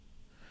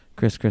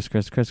Chris.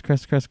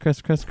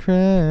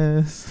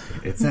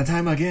 It's that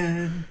time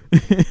again.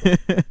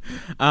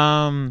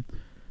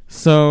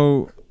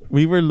 So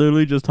we were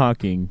literally just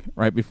talking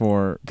right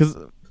before, because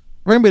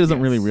Rainbow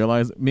doesn't really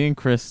realize me and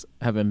Chris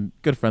have been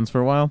good friends for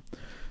a while.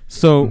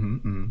 So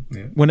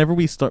whenever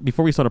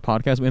before we start a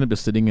podcast, we end up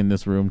just sitting in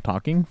this room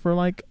talking for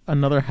like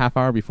another half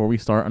hour before we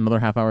start another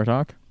half hour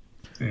talk.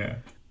 Yeah.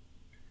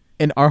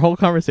 And our whole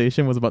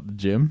conversation was about the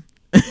gym.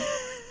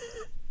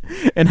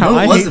 And how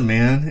it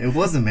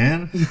wasn't,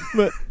 man.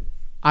 But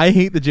I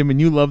hate the gym and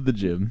you love the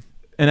gym.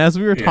 And as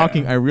we were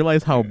talking, I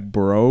realized how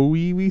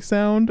bro-y we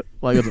sound.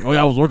 Like, it's like, oh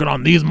yeah, I was working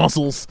on these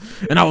muscles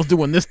and I was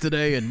doing this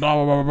today and blah,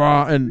 blah, blah,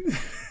 blah. And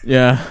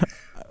yeah,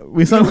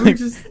 we sound like...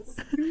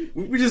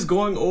 We're just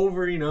going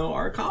over,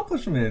 our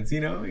accomplishments,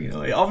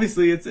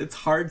 Obviously, it's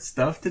hard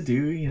stuff to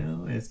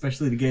do,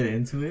 especially to get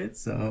into it.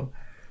 So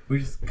we're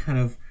just kind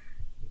of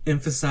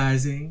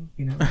emphasizing,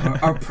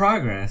 our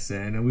progress,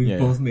 and we've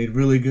both made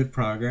really good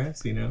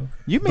progress,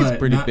 You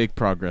made big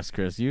progress,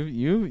 Chris.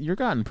 You're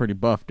gotten pretty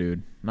buff,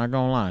 dude. Not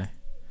gonna lie.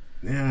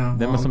 Yeah,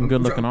 them with some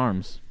good looking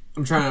arms.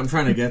 I'm trying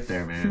to get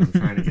there, man. I'm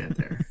trying to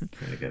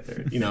get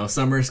there.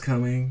 Summer's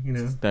coming.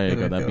 There you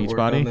go. That beach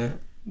body.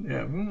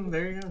 Yeah,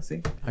 there you go.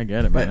 See, I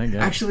get it, man. I get it.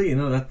 Actually,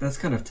 that's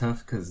kind of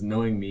tough because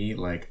knowing me,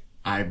 like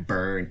I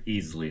burn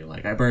easily.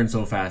 Like I burn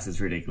so fast, it's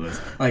ridiculous.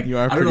 Like you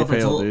are pretty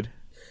pale, dude.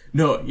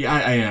 No, yeah,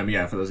 I am.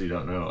 Yeah, for those of you who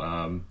don't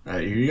know,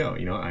 here you go.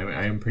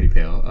 I am pretty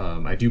pale.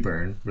 I do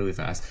burn really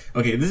fast.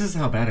 Okay, this is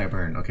how bad I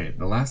burn. Okay,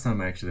 the last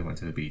time I actually went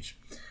to the beach,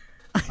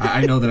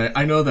 I know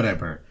that I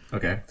burnt.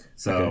 Okay,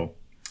 so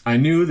I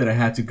knew that I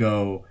had to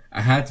go.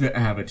 I had to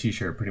have a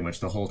t-shirt pretty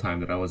much the whole time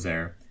that I was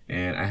there,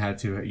 and I had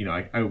to,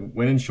 I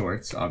went in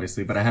shorts,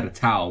 obviously, but I had a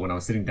towel when I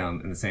was sitting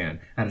down in the sand.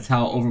 I had a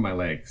towel over my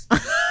legs,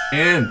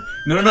 and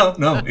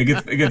no, it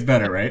gets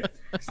better, right?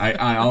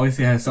 I always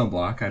have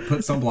sunblock. I put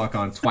sunblock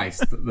on twice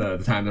the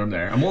time that I'm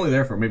there. I'm only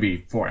there for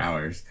maybe 4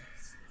 hours.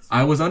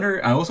 I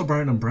also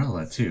brought an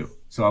umbrella too.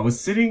 So I was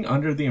sitting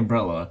under the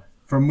umbrella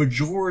for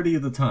majority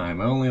of the time.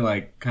 I only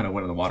kind of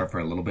went in the water for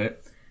a little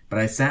bit, but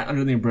I sat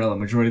under the umbrella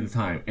majority of the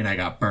time and I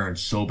got burned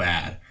so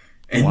bad.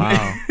 And,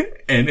 wow.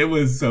 And it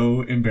was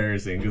so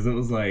embarrassing because it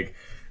was I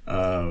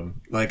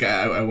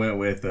went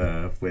with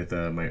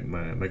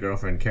my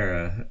girlfriend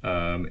Kara,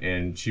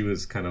 and she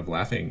was kind of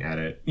laughing at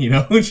it,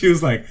 and she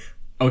was like,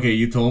 okay,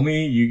 you told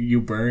me you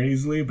burn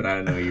easily, but I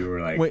didn't know you were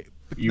like, wait,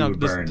 would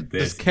burn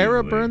this. Does Kara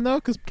easily. burn though?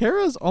 Because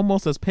Kara's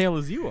almost as pale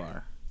as you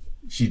are.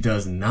 She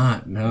does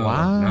not. No,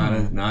 wow.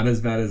 Not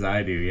as bad as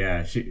I do.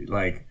 Yeah,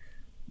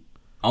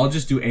 I'll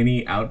just do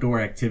any outdoor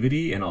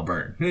activity and I'll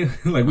burn.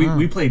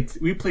 We played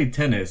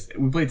tennis.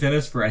 We played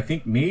tennis for I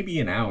think maybe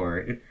an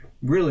hour.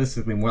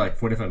 Realistically, more like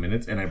 45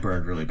 minutes, and I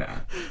burned really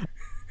bad.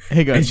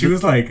 Hey guys, and she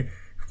was like,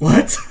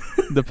 "What?"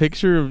 The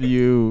picture of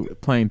you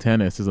playing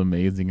tennis is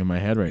amazing in my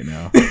head right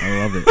now. I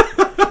love it.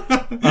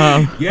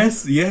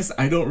 Yes,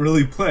 I don't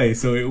really play,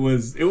 so it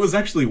was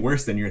actually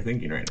worse than you're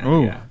thinking right now.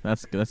 Oh, yeah.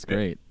 that's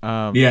great.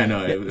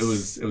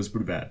 It was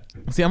pretty bad.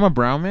 See, I'm a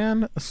brown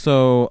man,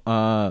 so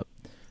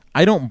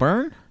I don't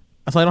burn,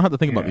 so I don't have to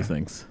think about these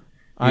things.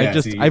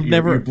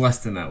 You're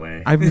blessed in that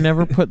way. I've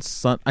never put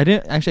I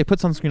put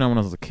sunscreen on when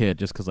I was a kid,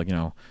 just because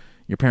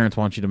your parents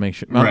want you to want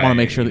to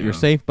make sure that you're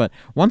safe. But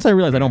once I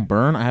realized I don't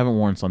burn, I haven't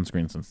worn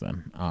sunscreen since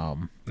then.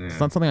 It's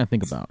not something I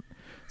think about.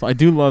 So I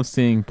do love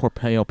seeing poor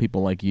pale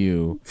people like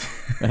you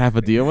that have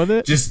to deal with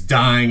it, just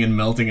dying and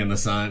melting in the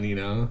sun.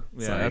 Yeah,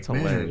 that's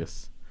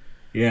hilarious.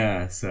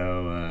 Yeah,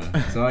 so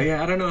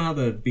I don't know how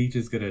the beach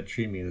is gonna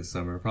treat me this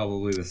summer.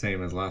 Probably the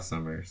same as last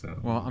summer. So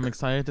well, I'm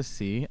excited to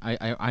see.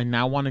 I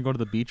now want to go to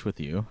the beach with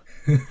you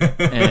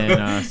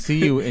and see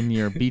you in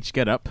your beach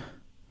getup.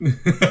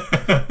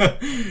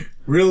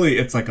 Really,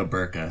 it's like a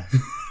burqa.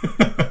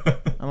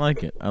 I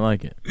like it.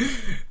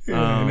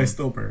 Yeah, and I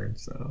still burn.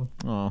 So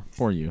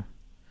for you.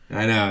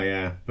 I know,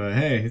 yeah, but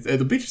hey,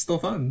 the beach is still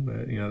fun.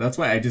 But that's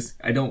why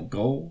I don't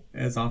go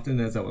as often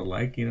as I would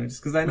like.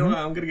 Just because I know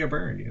I'm gonna get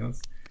burned.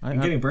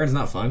 Getting burned is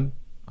not fun.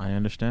 I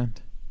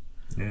understand.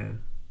 Yeah.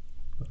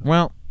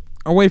 Well,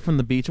 away from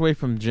the beach, away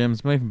from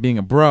gyms, away from being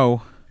a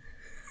bro,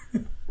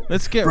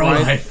 let's get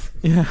life.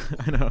 Yeah,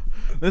 I know.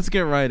 Let's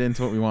get right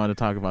into what we wanted to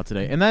talk about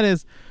today, and that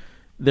is,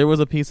 there was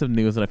a piece of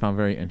news that I found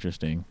very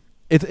interesting.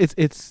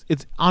 It's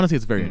honestly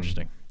very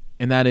interesting,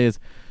 and that is,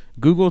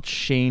 Google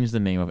changed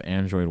the name of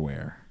Android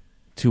Wear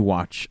to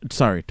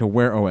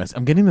Wear OS.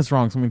 I'm getting this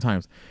wrong so many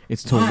times.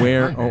 It's to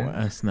Wear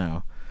OS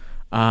now.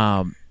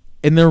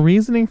 And their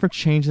reasoning for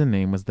changing the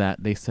name was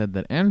that they said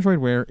that Android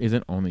Wear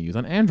isn't only used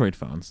on Android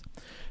phones,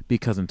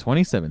 because in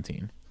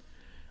 2017,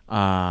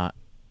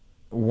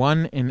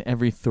 1 in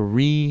every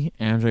 3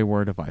 Android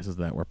Wear devices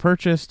that were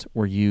purchased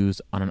were used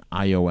on an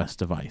iOS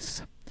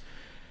device.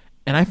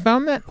 And I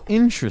found that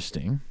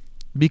interesting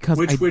because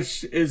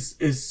which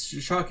is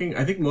shocking.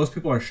 I think most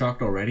people are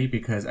shocked already,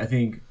 because I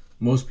think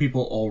most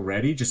people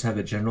already just have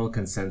the general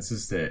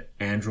consensus that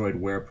Android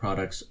Wear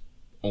products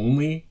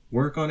only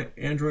work on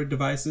Android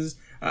devices.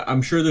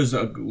 I'm sure there's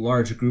a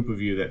large group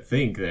of you that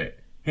think that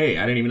hey,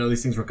 I didn't even know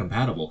these things were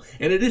compatible.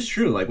 And it is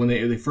true. Like when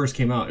they first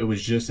came out, it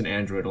was just an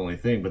Android only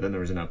thing, but then there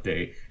was an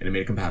update and it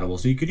made it compatible,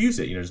 so you could use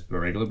it. Just a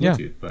regular Bluetooth.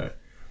 Yeah. But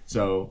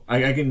so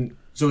I can.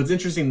 So it's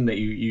interesting that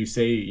you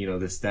say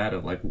this stat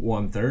of like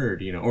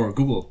 1/3. Or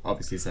Google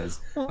obviously says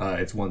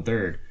it's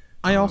 1/3.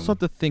 I also have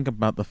to think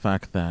about the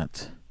fact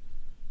that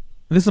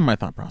this is my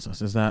thought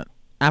process: is that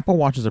Apple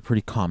Watches are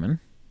pretty common.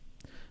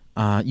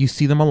 You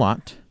see them a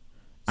lot.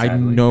 Sadly, I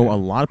know a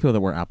lot of people that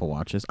wear Apple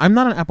Watches. I'm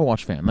not an Apple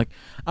Watch fan. Like,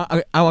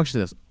 I'll actually say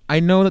this.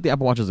 I know that the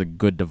Apple Watch is a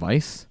good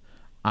device.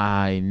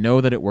 I know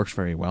that it works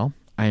very well.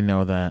 I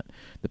know that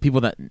the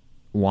people that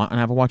want an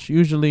Apple Watch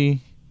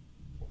usually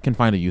can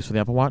find a use for the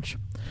Apple Watch.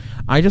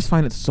 I just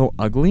find it so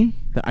ugly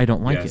that I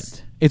don't like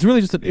it. It's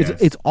really just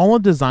it's all a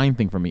design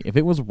thing for me. If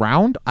it was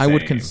round, I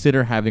would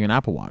consider having an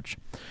Apple Watch.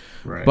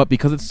 Right. But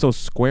because it's so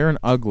square and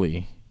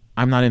ugly,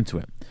 I'm not into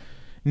it.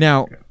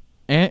 Now,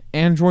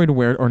 Android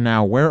Wear or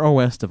now Wear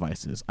OS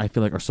devices, I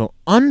feel like are so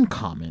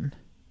uncommon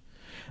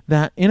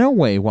that in a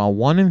way, while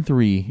 1 in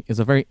 3 is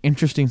a very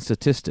interesting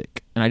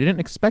statistic, and I didn't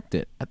expect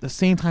it, at the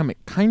same time it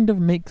kind of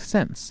makes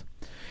sense.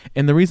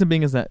 And the reason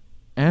being is that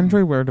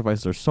Android Wear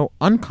devices are so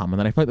uncommon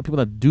that I feel like the people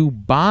that do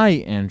buy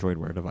Android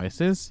Wear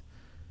devices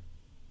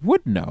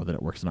would know that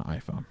it works on an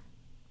iPhone.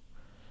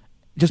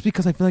 Just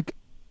because I feel like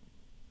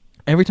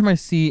every time I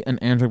see an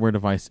Android Wear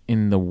device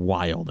in the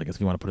wild, I guess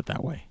if you want to put it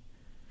that way,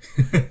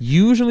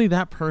 usually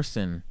that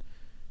person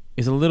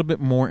is a little bit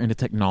more into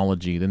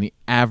technology than the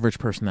average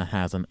person that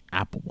has an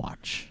Apple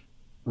Watch.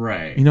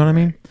 Right. You know what I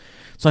mean?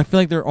 So I feel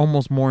like they're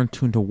almost more in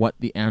tune to what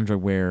the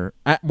Android Wear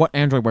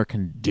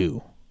can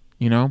do.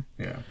 Yeah.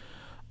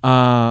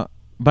 But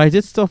I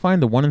did still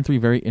find the 1 in 3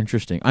 very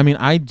interesting. I mean,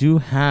 I do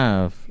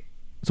have.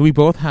 So we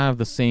both have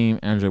the same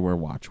Android Wear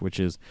watch, which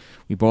is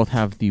we both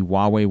have the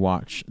Huawei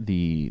watch,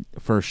 the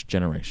first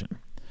generation.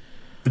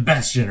 The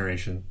best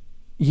generation.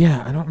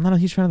 Yeah, I'm not a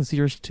huge fan of the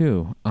Series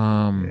 2.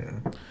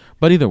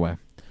 But either way,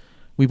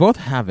 we both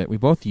have it. We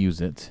both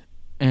use it.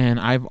 And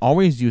I've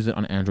always used it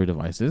on Android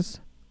devices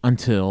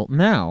until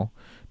now,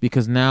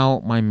 because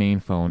now my main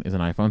phone is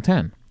an iPhone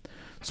 10.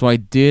 So I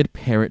did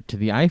pair it to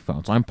the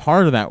iPhone. So I'm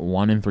part of that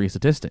 1 in 3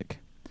 statistic.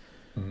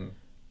 Mm-hmm.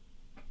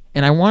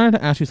 And I wanted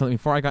to ask you something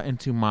before I got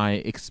into my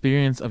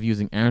experience of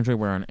using Android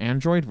Wear on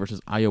Android versus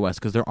iOS,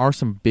 because there are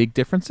some big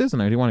differences,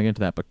 and I do want to get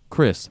into that. But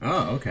Chris,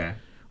 okay,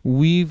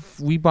 we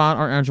bought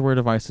our Android Wear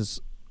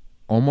devices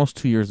almost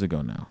 2 years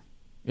ago now.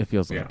 It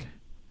feels like.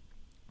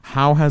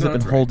 How has it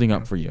been holding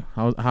up for you?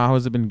 How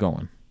has it been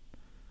going?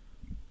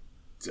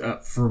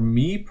 For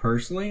me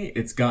personally,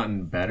 it's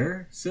gotten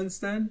better since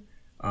then.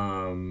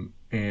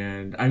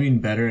 And I mean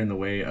better in the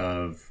way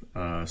of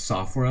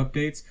software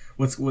updates.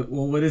 So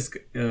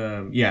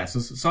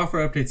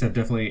software updates have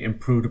definitely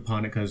improved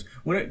upon it, because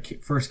when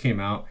it first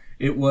came out,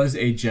 it was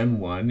a Gen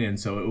 1, and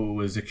so it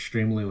was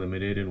extremely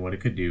limited in what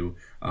it could do.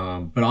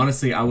 But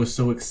honestly, I was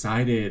so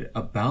excited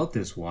about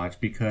this watch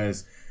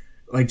because,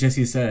 like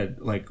Jesse said,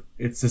 like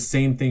it's the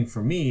same thing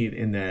for me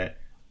in that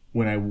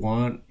when I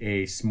want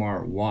a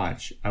smart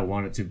watch, I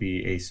want it to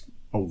be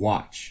a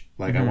watch.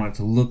 Like I want it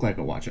to look like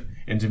a watch.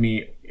 And to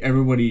me,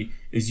 everybody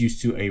is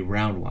used to a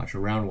round watch. A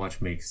round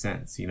watch makes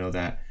sense.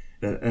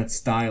 That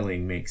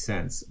styling makes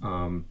sense.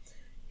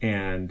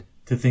 And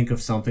to think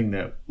of something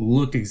that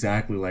looked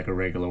exactly like a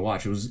regular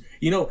watch. It was,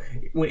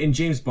 in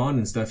James Bond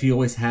and stuff, he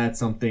always had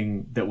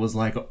something that was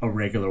like a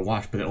regular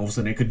watch, but then all of a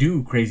sudden it could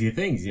do crazy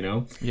things,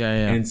 Yeah.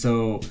 And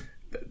so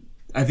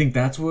I think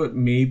that's what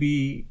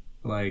maybe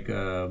like,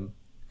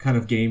 kind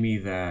of gave me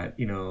that,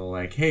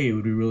 like, hey, it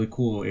would be really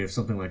cool if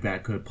something like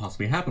that could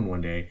possibly happen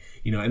one day,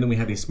 and then we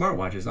have these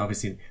smartwatches.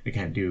 Obviously they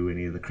can't do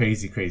any of the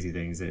crazy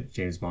things that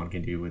James Bond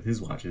can do with his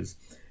watches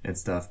and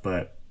stuff,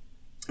 but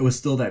it was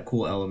still that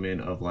cool element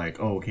of like,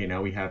 oh, okay,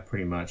 now we have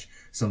pretty much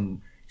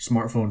some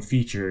smartphone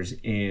features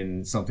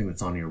in something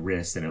that's on your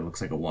wrist and it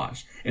looks like a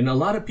watch. And a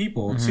lot of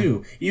people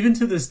too, even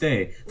to this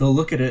day, they'll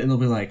look at it and they'll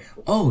be like,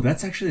 oh,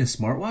 that's actually a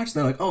smartwatch?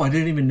 They're like, oh, I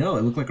didn't even know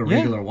it looked like a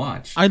regular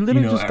watch. I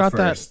literally just got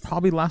that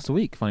probably last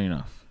week, funny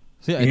enough.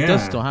 So it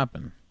does still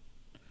happen.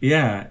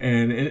 Yeah,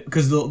 and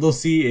because they'll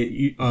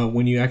see it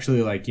when you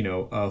actually like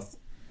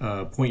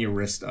point your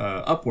wrist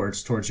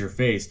upwards towards your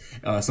face.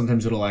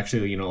 Sometimes it'll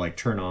actually like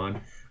turn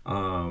on.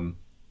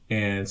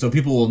 And so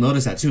people will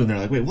notice that too, and they're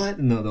like, "Wait, what?"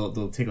 And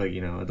they'll take like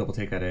a double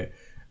take at it.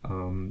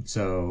 But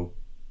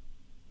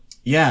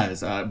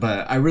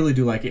I really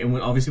do like it, and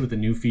obviously with the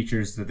new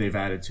features that they've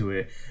added to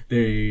it,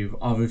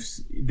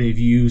 they've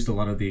used a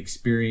lot of the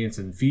experience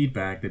and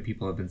feedback that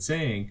people have been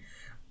saying,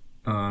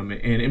 and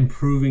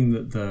improving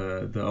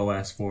the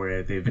OS for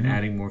it. They've been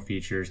adding more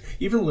features,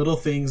 even little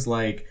things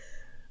like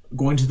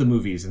going to the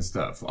movies and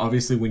stuff.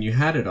 Obviously, when you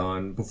had it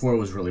on, before it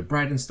was really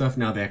bright and stuff.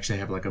 Now they actually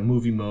have like a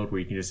movie mode where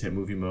you can just hit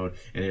movie mode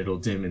and it'll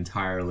dim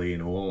entirely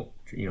and it won't,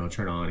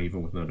 turn on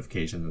even with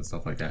notifications and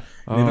stuff like that.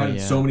 And they've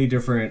added so many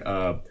different,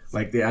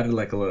 they added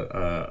like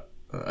a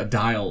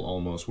dial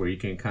almost where you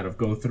can kind of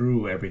go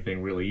through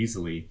everything really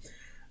easily.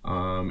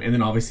 And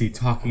then obviously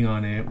talking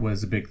on it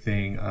was a big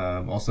thing.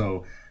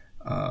 Also,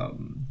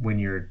 when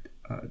you're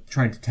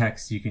trying to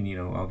text, you can,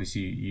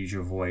 obviously use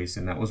your voice,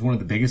 and that was one of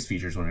the biggest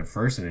features when it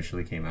first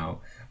initially came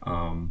out.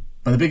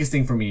 But the biggest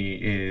thing for me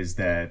is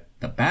that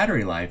the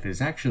battery life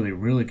is actually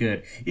really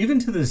good. Even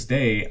to this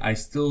day, I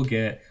still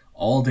get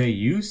all day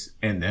use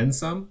and then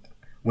some.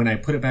 When I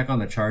put it back on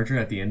the charger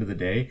at the end of the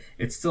day,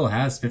 it still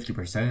has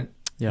 50%,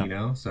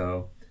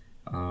 so,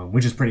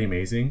 which is pretty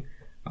amazing.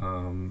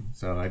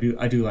 So I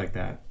do like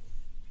that.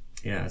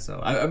 Yeah, so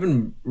I've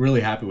been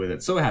really happy with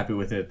it. So happy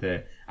with it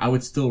that I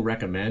would still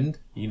recommend,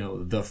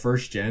 the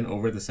first gen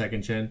over the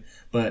second gen.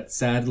 But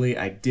sadly,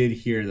 I did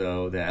hear,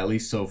 though, that at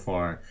least so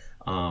far,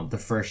 the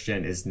first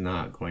gen is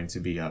not going to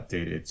be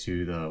updated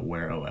to the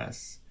Wear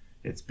OS.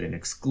 It's been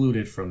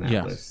excluded from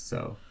that list.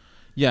 So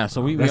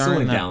so we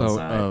are in that boat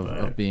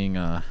of being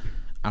out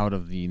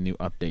of the new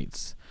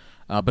updates.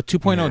 But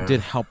 2.0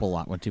 did help a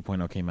lot when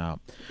 2.0 came out.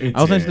 I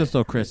was saying this,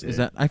 though, Chris, is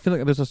that I feel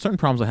like there's a certain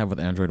problems I have with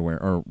Android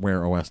Wear or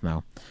Wear OS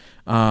now.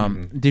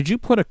 Did you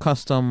put a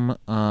custom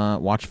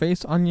watch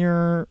face on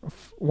your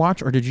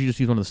watch, or did you just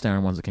use one of the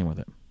standard ones that came with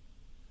it?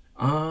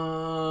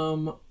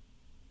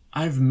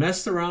 I've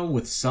messed around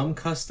with some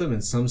custom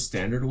and some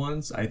standard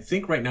ones. I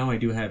think right now I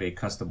do have a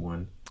custom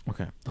one.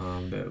 Okay.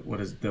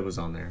 That was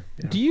on there.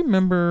 Yeah. Do you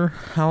remember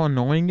how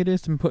annoying it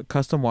is to put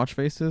custom watch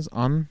faces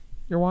on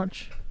your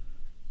watch?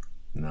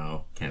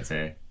 No, can't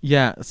say.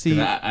 Yeah,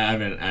 see, I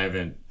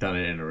haven't done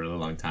it in a really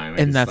long time.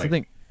 And that's the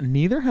thing.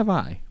 Neither have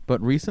I.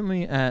 But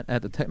recently at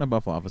the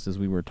TechnoBuff offices,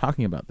 we were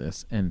talking about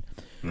this, and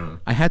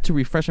I had to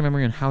refresh my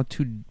memory on how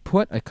to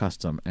put a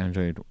custom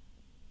Android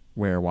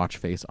Wear watch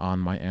face on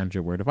my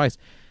Android Wear device.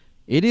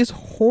 It is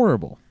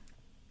horrible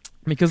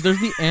because there's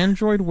the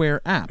Android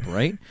Wear app,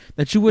 right?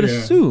 That you would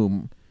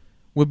assume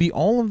would be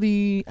all of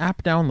the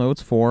app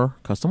downloads for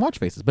custom watch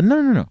faces. But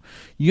no.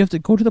 You have to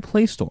go to the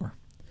Play Store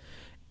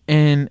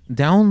and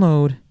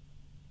download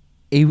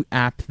a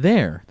app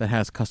there that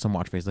has custom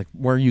watch faces, like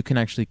where you can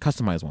actually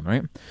customize one,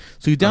 right?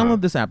 So you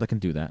download this app that can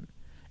do that,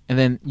 and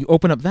then you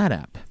open up that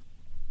app,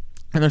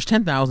 and there's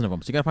 10,000 of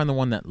them, so you got to find the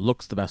one that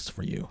looks the best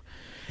for you.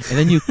 And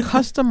then you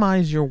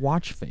customize your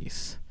watch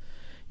face.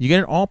 You get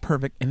it all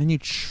perfect, and then you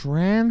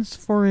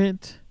transfer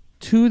it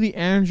to the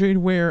Android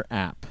Wear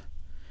app,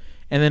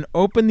 and then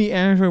open the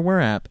Android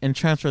Wear app and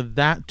transfer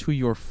that to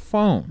your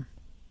phone.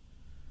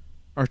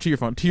 Or to your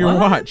phone, to your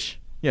watch.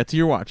 Yeah, to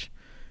your watch.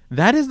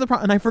 That is the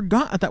and I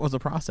forgot that was a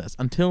process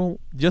until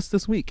just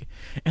this week.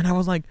 And I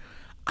was like,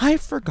 I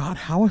forgot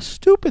how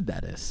stupid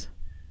that is.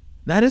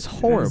 That is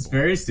horrible. It's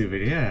very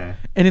stupid, yeah.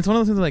 And it's one of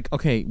those things like,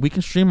 okay, we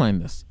can streamline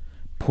this.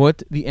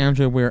 Put the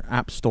Android Wear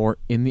app store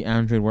in the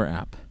Android Wear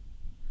app.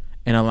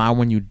 And allow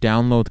when you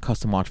download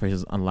custom watch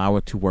faces, allow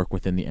it to work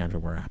within the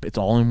Android Wear app. It's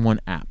all in one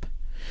app.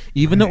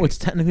 Even though it's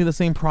technically the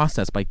same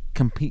process, by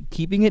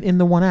keeping it in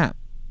the one app,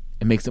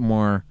 it makes it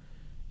more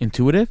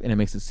intuitive and it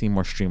makes it seem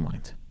more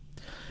streamlined.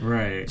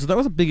 Right. So that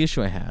was a big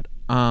issue I had.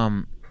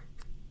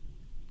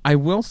 I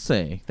will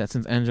say that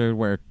since Android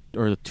Wear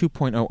or the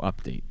 2.0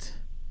 update,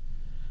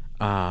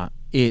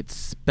 it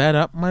sped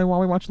up my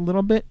Huawei Watch a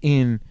little bit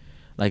in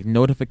like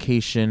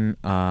notification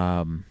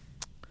like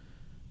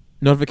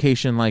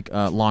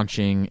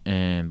launching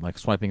and like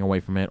swiping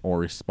away from it or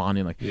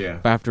responding. Like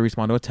if I have to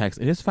respond to a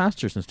text, it is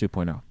faster since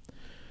 2.0.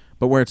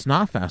 But where it's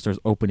not faster is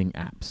opening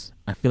apps.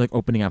 I feel like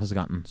opening apps has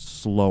gotten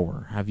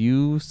slower. Have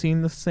you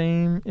seen the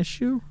same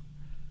issue?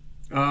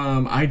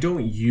 I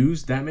don't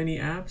use that many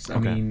apps. I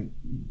mean,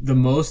 the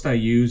most I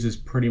use is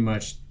pretty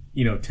much,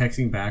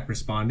 texting back,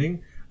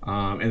 responding.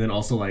 And then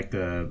also like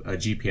the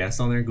GPS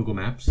on there, Google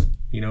Maps,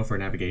 for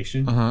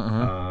navigation.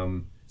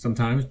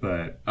 Sometimes,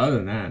 but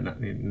other than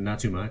that, not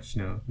too much.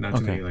 No, not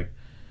too many like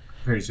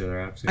compared to other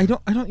apps. Yeah.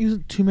 I don't use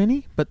it too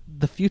many, but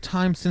the few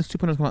times since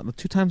 2.0 has come out, the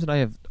few times that I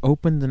have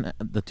opened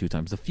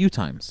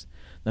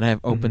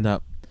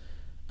up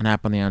an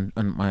app on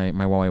my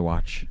Huawei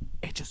Watch,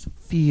 it just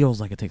feels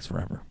like it takes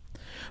forever.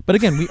 But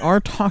again, we are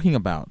talking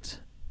about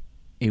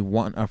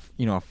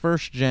a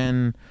first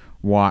gen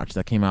watch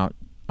that came out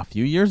a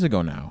few years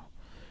ago now.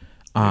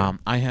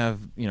 I have,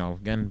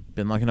 again,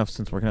 been lucky enough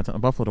since working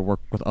at Buffalo to work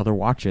with other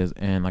watches,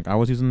 and like I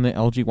was using the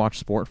LG Watch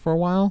Sport for a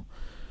while.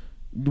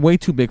 Way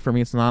too big for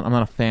me. I'm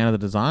not a fan of the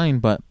design,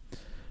 but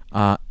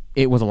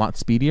it was a lot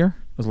speedier.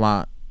 It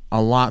was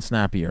a lot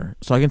snappier.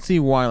 So I can see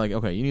why, like,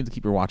 okay, you need to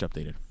keep your watch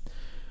updated.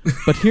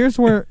 But here's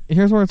where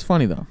it's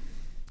funny though.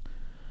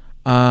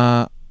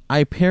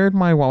 I paired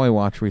my Huawei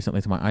Watch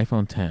recently to my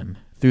iPhone 10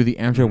 through the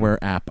Android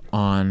Wear app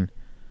on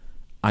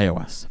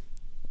iOS.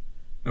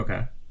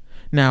 Okay.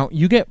 Now,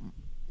 you get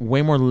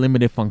way more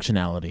limited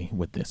functionality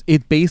with this.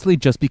 It basically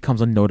just becomes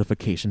a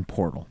notification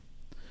portal.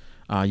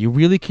 You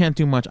really can't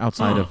do much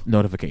outside of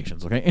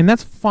notifications, okay? And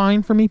that's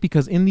fine for me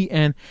because in the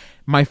end,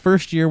 my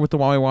first year with the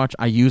Huawei Watch,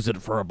 I used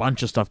it for a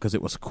bunch of stuff because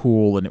it was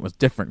cool and it was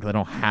different because I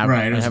don't have...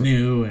 Right, it was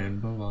new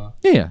and blah, blah.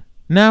 Yeah.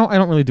 Now, I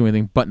don't really do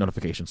anything but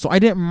notifications. So I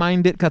didn't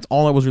mind it because that's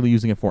all I was really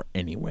using it for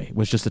anyway,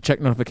 was just to check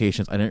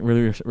notifications. I didn't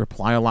really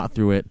reply a lot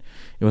through it.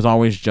 It was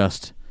always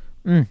just,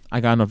 I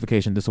got a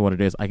notification. This is what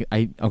it is.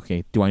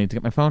 Okay, do I need to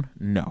get my phone?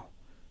 No.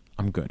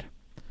 I'm good.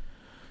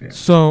 Yeah.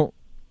 So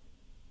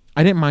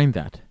I didn't mind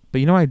that.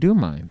 But I do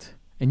mind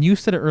and you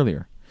said it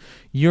earlier,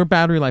 your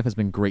battery life has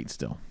been great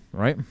still,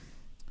 right?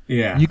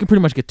 Yeah. You can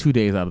pretty much get 2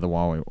 days out of the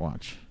Huawei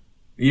watch.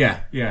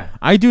 Yeah. Yeah.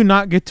 I do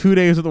not get 2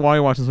 days with the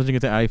Huawei watch and switching it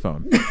to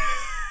iPhone.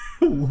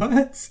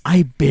 What?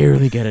 I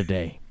barely get a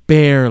day.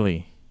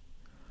 Barely.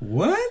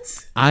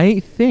 What? I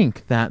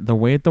think that the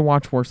way the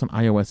watch works on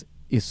iOS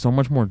is so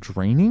much more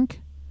draining.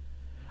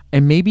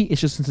 And maybe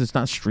it's just since it's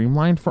not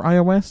streamlined for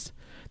iOS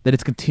that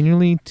it's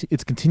continuing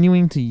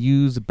to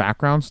use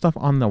background stuff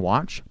on the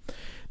watch.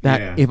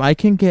 That if I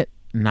can get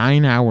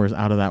 9 hours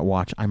out of that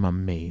watch, I'm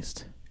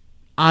amazed.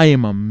 I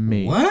am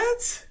amazed.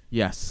 What?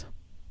 Yes.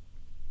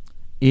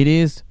 It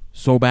is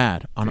so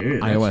bad on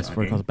Dude, iOS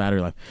when it comes to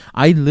battery life.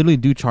 I literally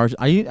do charge.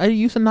 I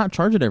used to not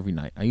charge it every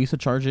night. I used to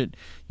charge it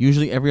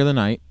usually every other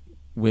night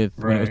when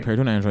it was paired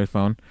to an Android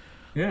phone.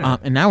 Yeah.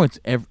 And now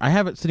I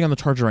have it sitting on the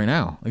charger right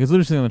now. Like it's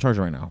literally sitting on the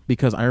charger right now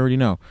because I already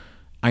know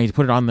I need to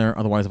put it on there.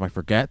 Otherwise, if I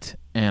forget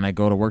and I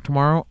go to work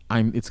tomorrow,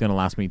 it's gonna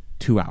last me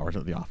 2 hours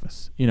at the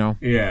office. You know?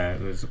 Yeah.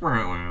 It was,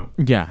 wow.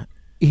 Yeah.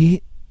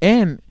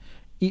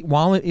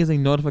 While it is a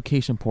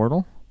notification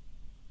portal,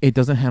 it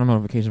doesn't handle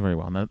notifications very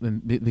well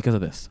because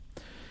of this.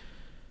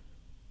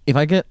 If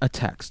I get a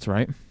text,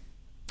 right,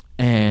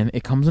 and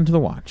it comes into the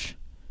watch,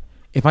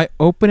 if I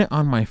open it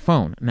on my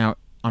phone, now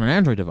on an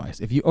Android device,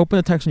 if you open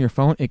the text on your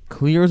phone, it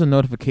clears a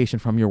notification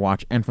from your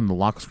watch and from the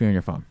lock screen on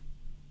your phone.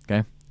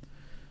 Okay?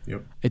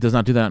 Yep. It does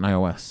not do that on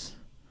iOS.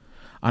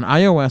 On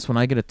iOS, when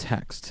I get a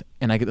text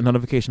and I get the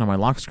notification on my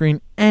lock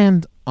screen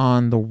and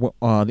on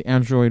the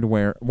Android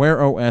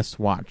Wear OS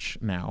watch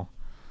now,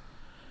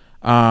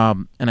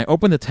 and I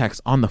open the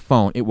text on the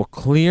phone, it will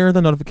clear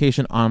the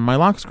notification on my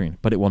lock screen,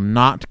 but it will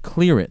not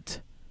clear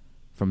it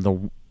from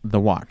the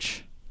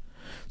watch.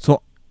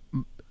 So,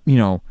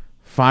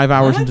 5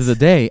 hours into the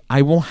day,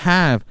 I will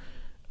have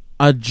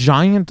a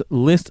giant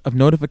list of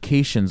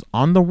notifications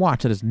on the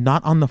watch that is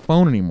not on the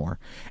phone anymore,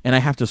 and I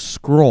have to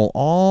scroll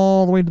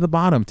all the way to the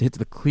bottom to hit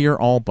the clear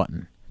all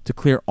button to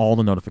clear all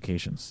the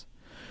notifications.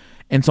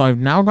 And so I've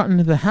now gotten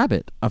into the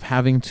habit of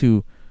having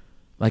to,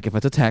 like if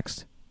it's a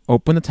text,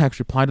 open the text,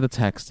 reply to the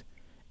text,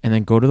 and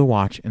then go to the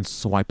watch and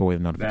swipe away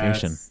the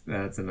notification.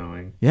 That's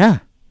annoying. Yeah.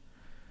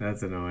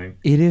 That's annoying.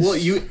 It is.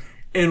 Well,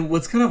 and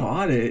what's kind of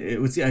odd,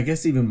 I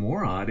guess even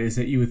more odd, is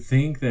that you would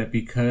think that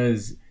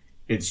because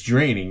it's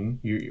draining,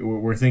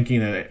 we're thinking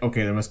that,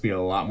 okay, there must be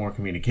a lot more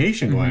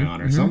communication going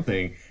on or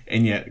something,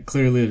 and yet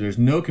clearly there's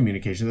no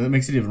communication. That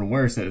makes it even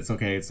worse that it's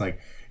okay, it's like,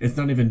 it's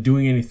not even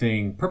doing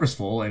anything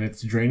purposeful, and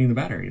it's draining the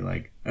battery.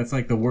 Like, that's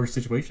like the worst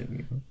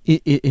situation.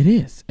 It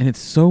is, and it's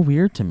so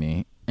weird to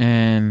me.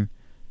 And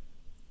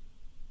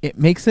it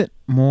makes it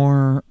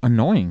more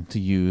annoying to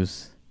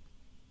use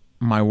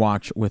my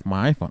watch with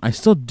my iPhone. I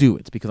still do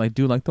it because I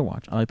do like the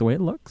watch. I like the way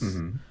it looks.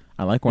 Mm-hmm.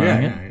 I like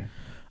wearing it.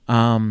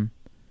 Yeah.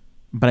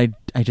 But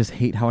I just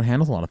hate how it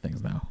handles a lot of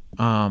things now.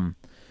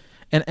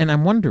 And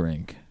I'm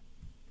wondering,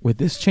 with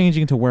this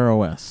changing to Wear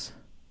OS,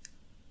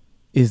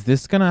 is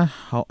this gonna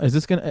help? Are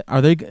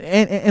they?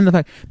 And the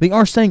fact they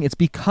are saying it's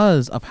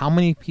because of how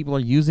many people are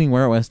using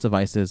Wear OS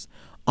devices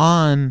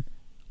on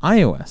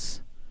iOS.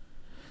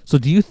 So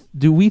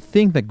do we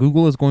think that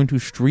Google is going to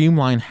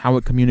streamline how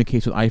it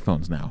communicates with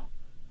iPhones now,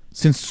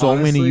 since so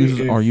many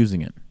users are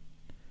using it?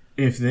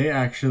 If they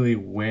actually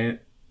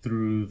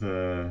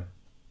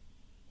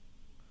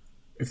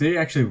if they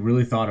actually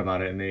really thought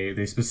about it and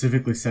they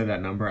specifically said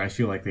that number, I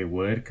feel like they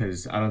would,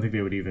 because I don't think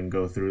they would even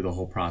go through the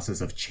whole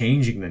process of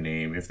changing the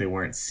name if they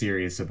weren't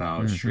serious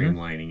about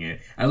streamlining it,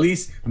 at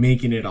least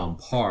making it on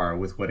par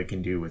with what it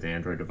can do with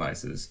Android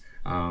devices.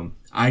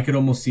 I could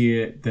almost see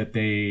it that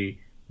they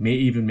may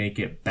even make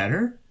it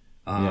better.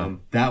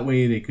 That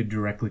way they could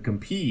directly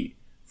compete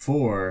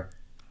for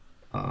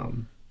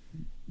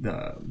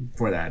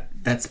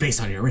that space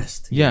on your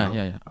wrist.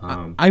 Yeah.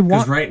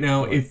 Because right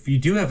now, if you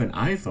do have an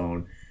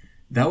iPhone,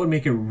 that would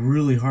make it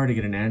really hard to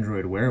get an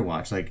Android Wear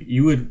watch. Like,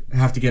 you would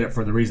have to get it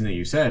for the reason that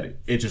you said.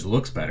 It just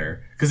looks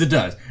better. Because it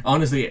does.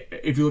 Honestly,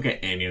 if you look at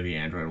any of the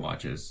Android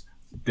watches,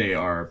 they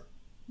are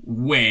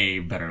way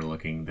better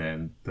looking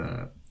than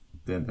the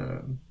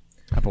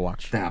Apple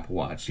Watch. The Apple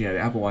Watch. Yeah, the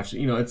Apple Watch,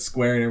 it's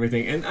square and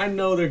everything. And I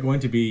know they're going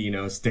to be,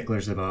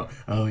 sticklers about,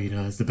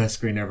 it's the best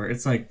screen ever.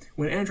 It's like,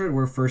 when Android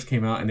Wear first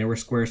came out and they were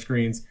square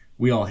screens,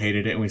 we all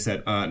hated it and we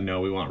said,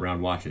 no, we want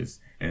round watches.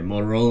 And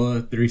Motorola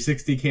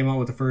 360 came out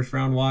with the first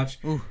round watch.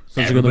 Ooh,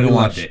 everybody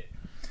loved it.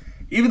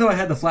 Even though I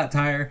had the flat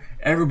tire,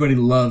 everybody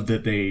loved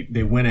that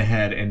they went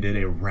ahead and did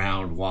a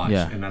round watch.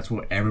 Yeah. And that's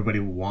what everybody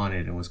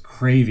wanted and was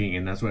craving.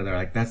 And that's where they're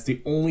like, that's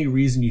the only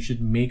reason you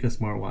should make a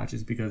smartwatch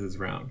is because it's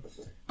round.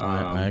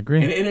 I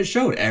agree. And it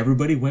showed.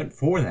 Everybody went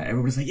for that.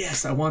 Everybody's like,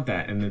 yes, I want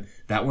that. And then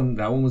that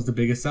one was the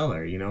biggest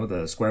seller.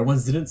 The square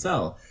ones didn't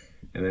sell.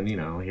 And then,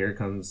 here it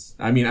comes.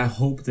 I mean, I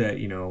hope that,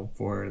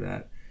 for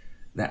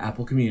that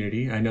Apple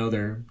community, I know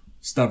they're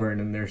stubborn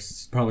and they're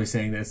probably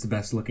saying that it's the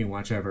best looking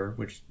watch ever,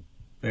 which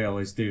they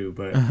always do,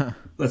 but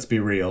let's be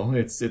real.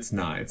 It's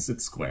not.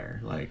 It's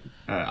square. Like,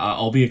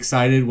 I'll be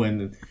excited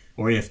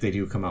or if they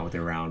do come out with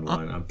a round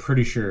one. I'm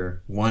pretty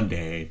sure one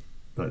day,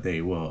 but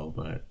they will,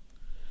 but.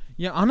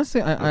 Yeah,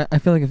 honestly, I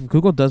feel like if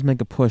Google does make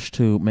a push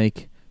to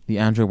make the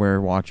Android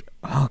Wear watch.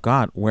 Oh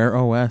God, Wear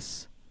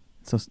OS.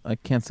 So I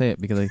can't say it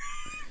because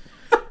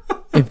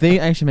if they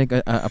actually make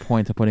a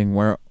point of putting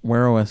Wear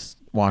OS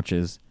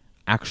watches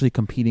actually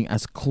competing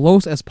as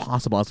close as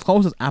possible, as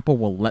close as Apple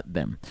will let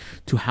them,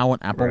 to how an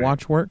Apple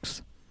Watch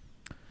works.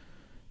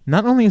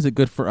 Not only is it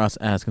good for us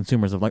as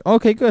consumers of like,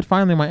 okay, good,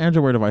 finally my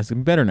Android Wear device is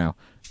better now.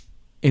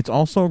 It's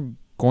also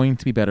going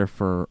to be better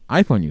for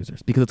iPhone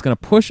users because it's going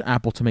to push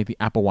Apple to make the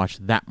Apple Watch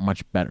that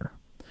much better.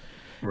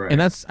 Right.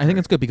 And I think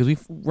it's good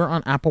because we're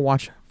on Apple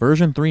Watch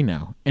version 3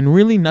 now, and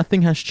really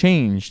nothing has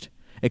changed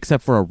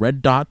except for a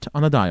red dot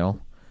on the dial,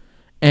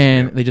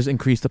 and they just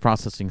increased the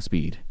processing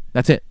speed.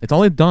 That's it. It's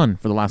all they've done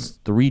for the last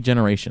 3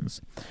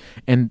 generations.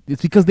 And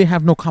it's because they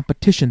have no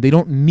competition. They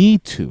don't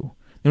need to.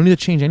 They don't need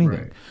to change anything.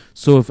 Right.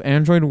 So if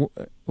Android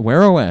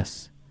Wear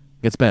OS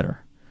gets better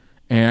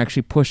and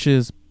actually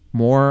pushes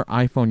more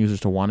iPhone users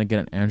to want to get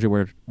an Android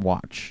Wear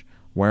watch,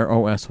 Wear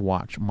OS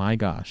watch, my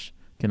gosh,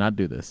 cannot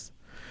do this.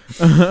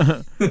 by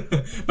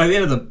the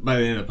end of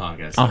the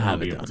podcast, I'll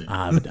have it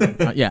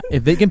done. Yeah,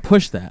 if they can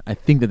push that, I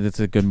think that it's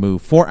a good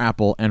move for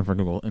Apple and for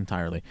Google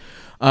entirely.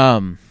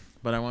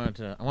 But I wanted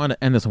to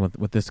end this one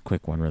with this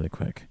quick one, really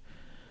quick.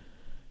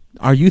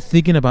 Are you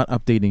thinking about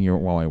updating your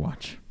Huawei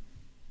watch?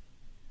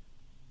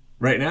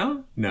 Right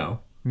now?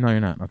 No. No,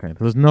 you're not. Okay.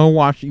 There's no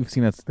watch you've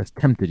seen that's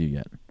tempted you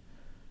yet.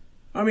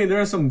 I mean,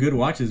 there are some good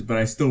watches, but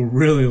I still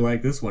really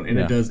like this one, and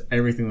it does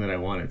everything that I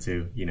want it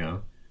to, you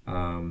know?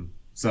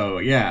 So,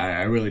 yeah,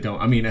 I really don't.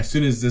 I mean, as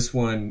soon as this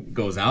one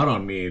goes out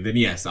on me, then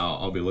yes,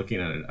 I'll be looking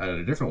at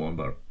a different one.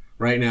 But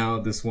right now,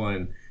 this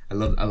one, I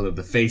love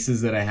the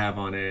faces that I have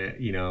on it.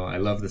 You know, I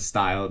love the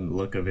style and the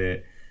look of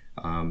it.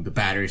 The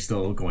battery's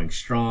still going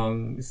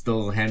strong. It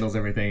still handles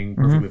everything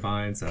perfectly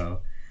fine. So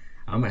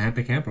I'm a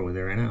happy camper with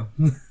it right now.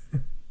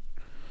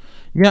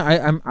 Yeah,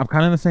 I'm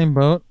kind of in the same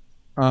boat.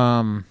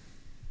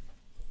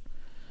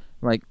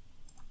 Like,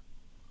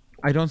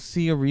 I don't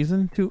see a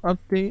reason to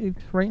update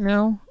right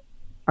now.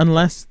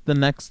 Unless the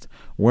next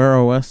Wear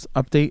OS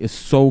update is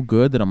so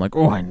good that I'm like,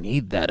 oh, I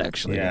need that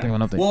actually. Yeah.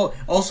 Well,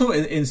 also,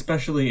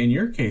 especially in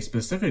your case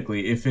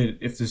specifically, if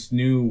this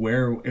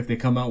new if they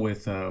come out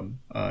with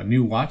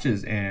new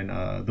watches and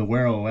the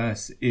Wear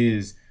OS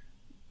is,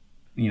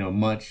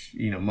 much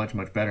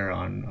better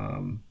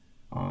on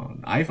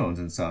iPhones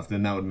and stuff,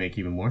 then that would make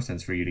even more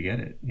sense for you to get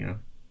it. You know.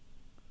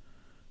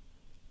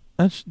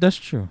 That's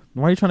true.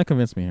 Why are you trying to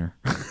convince me here?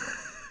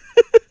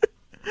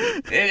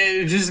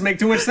 It just make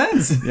too much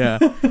sense. Yeah.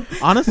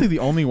 Honestly, the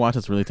only watch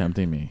that's really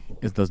tempting me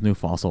is those new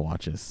Fossil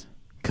watches.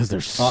 Because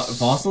they're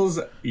Fossils,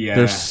 yeah.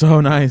 They're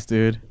so nice,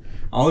 dude.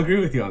 I'll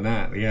agree with you on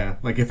that, yeah.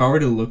 Like, if I were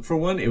to look for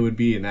one, it would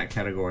be in that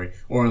category.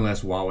 Or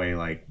unless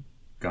Huawei,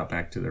 got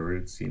back to their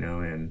roots,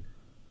 and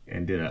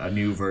did a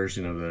new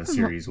version of the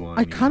Series 1.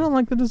 I kind of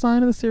like the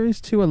design of the Series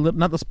 2,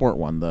 not the sport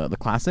one, the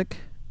classic.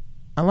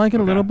 I like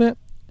it a little bit.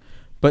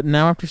 But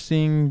now after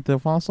seeing the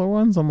Fossil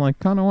ones, I'm like,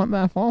 kind of want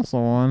that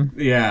Fossil one.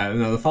 Yeah,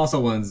 no, the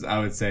Fossil ones, I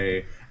would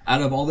say,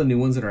 out of all the new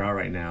ones that are out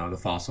right now, the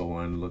Fossil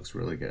one looks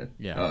really good.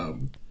 Yeah.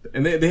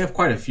 And they have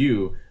quite a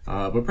few,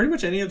 but pretty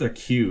much any of their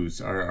cues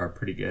are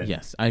pretty good.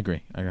 Yes, I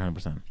agree. I agree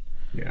 100%.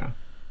 Yeah.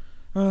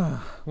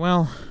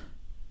 Well,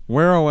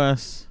 Wear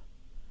OS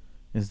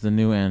is the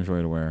new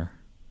Android Wear.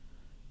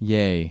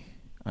 Yay.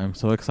 I'm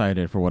so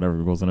excited for whatever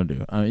Google's going to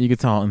do. You can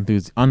tell how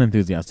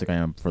unenthusiastic I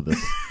am for this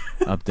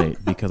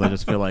update because I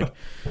just feel like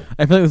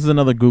this is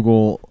another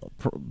Google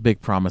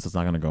big promise that's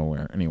not going to go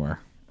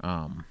anywhere.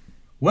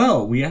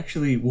 Well,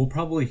 we'll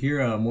probably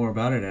hear more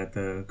about it at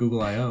the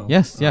Google I/O.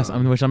 Yes,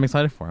 which I'm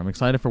excited for. I'm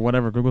excited for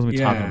whatever Google's going to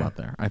be talking about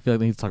there. I feel like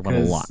they need to talk about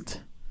a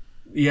lot.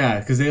 Yeah,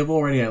 because they've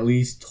already at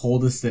least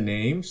told us the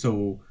name,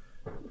 so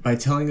by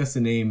telling us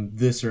the name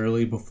this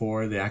early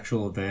before the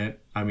actual event,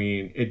 I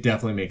mean, it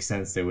definitely makes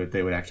sense they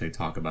would actually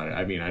talk about it.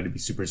 I mean, I'd be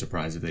super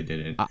surprised if they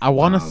didn't. I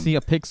want to see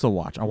a Pixel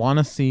watch. I want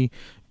to see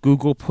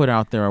Google put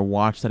out there a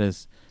watch that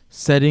is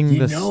setting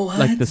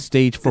the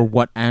stage for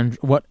what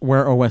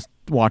Wear OS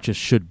watches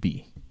should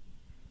be.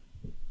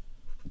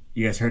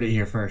 You guys heard it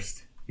here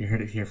first. You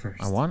heard it here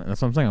first. I want it.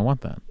 That's what I'm saying. I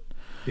want that.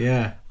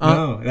 Yeah.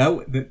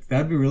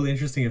 That'd be really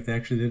interesting if they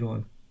actually did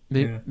one.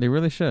 They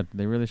really should.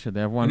 They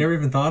have one. I never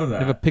even thought of that.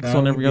 They have a Pixel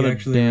and every other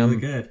damn really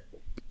good.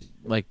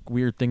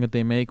 Weird thing that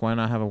they make. Why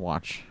not have a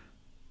watch?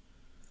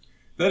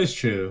 That is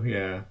true.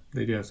 Yeah,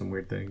 they do have some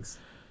weird things.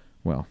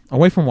 Well,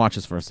 away from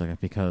watches for a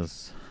second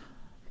because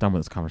I'm done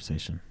with this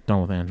conversation.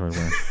 Done with Android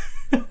Wear.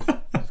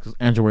 Because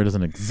Android Wear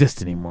doesn't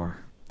exist anymore.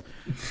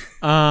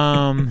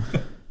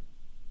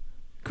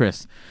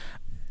 Chris,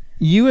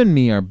 you and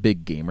me are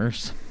big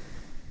gamers.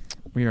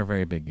 We are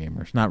very big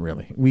gamers. Not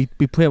really. We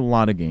play a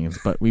lot of games,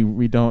 but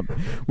we don't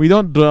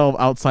delve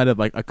outside of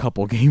a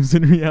couple games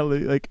in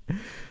reality. Like,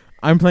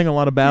 I'm playing a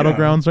lot of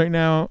Battlegrounds right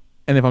now,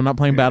 and if I'm not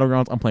playing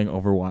Battlegrounds, I'm playing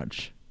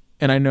Overwatch.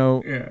 And I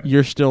know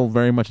you're still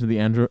very much into the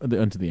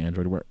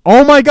Android Wear.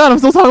 Oh my God, I'm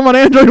still talking about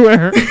Android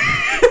Wear.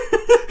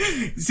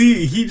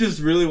 See, he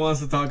just really wants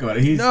to talk about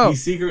it. He's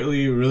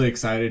secretly really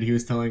excited. He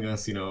was telling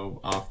us,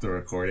 off the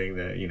recording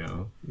that,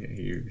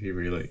 he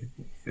really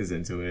is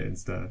into it and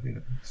stuff.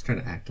 He's trying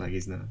to act like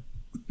he's not.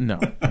 No.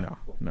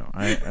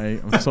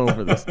 I'm so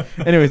over this.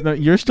 Anyways, no,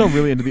 you're still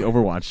really into the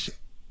Overwatch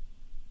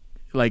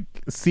like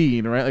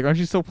scene, right? Like, aren't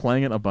you still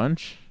playing it a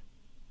bunch?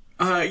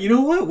 You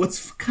know what?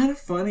 What's kind of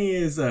funny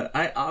is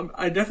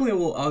I definitely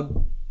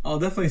will. I'll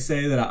definitely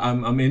say that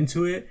I'm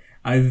into it.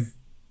 I've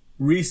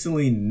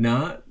recently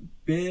not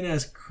been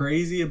as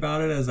crazy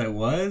about it as I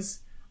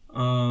was,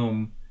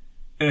 and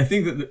I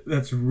think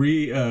that's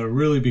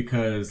really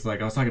because,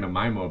 like, I was talking to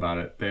Mimo about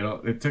it.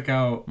 They took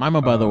out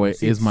Mimo, by the way,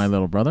 is my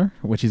little brother,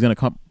 which he's gonna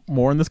come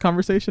more in this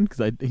conversation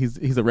because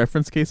he's a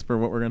reference case for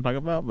what we're gonna talk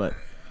about. But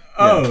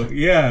oh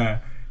yeah.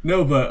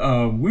 No,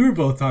 but we were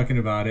both talking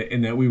about it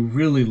and that we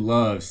really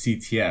love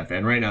CTF.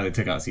 And right now they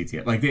took out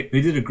CTF. Like, they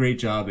did a great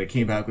job. They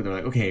came back with, they're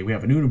like, okay, we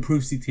have a new and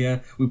improved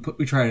CTF.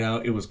 We tried it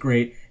out. It was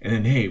great. And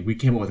then, hey, we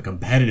came up with a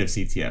competitive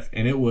CTF.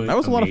 And it was that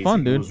was amazing. A lot of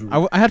fun,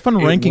 dude. I had fun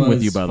ranking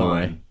with you, by the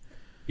way.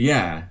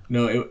 Yeah.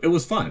 No, it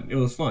was fun. It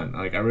was fun.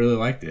 Like, I really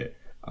liked it.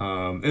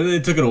 And then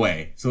they took it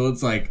away. So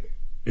it's like,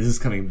 is this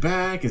coming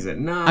back? Is it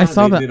not? I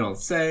saw that. They don't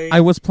say. I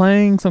was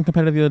playing some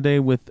competitive the other day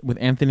with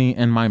Anthony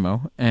and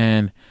Mimo,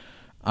 and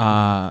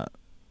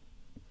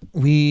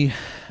we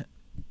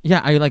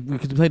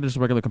played just a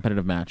regular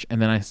competitive match,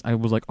 and then I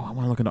was like, oh, I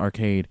want to look into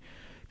arcade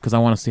because I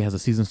want to see has the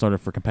season started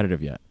for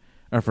competitive yet,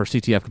 or for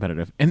CTF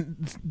competitive, and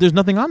there's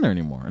nothing on there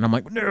anymore. And I'm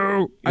like,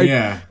 no,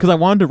 because I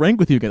wanted to rank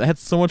with you guys. I had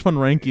so much fun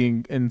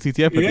ranking in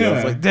CTF with you. I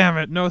was like, damn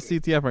it, no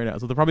CTF right now.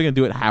 So they're probably gonna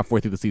do it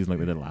halfway through the season like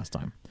they did last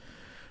time.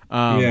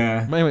 But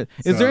anyway,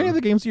 is there any other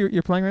games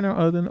you're playing right now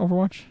other than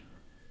Overwatch?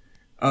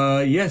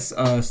 Yes,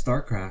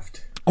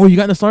 StarCraft. Oh, you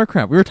got into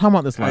StarCraft. We were talking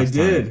about this last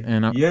time. I did.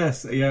 And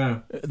yes, yeah.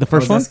 The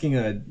first one? I was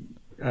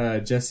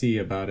asking Jesse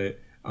about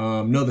it.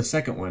 No, the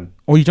second one.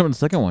 Oh, you jumped in the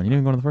second one. You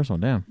didn't even go to the first one.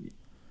 Damn.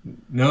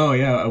 No,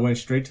 yeah, I went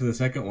straight to the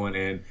second one.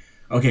 And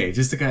okay,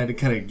 just to kind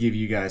of give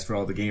you guys, for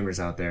all the gamers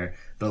out there,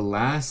 the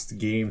last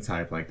game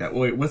type like that.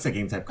 Wait, what's that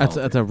game type called?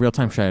 That's a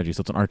real-time strategy,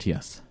 so it's an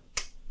RTS.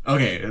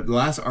 Okay, the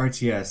last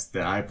RTS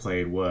that I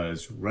played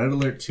was Red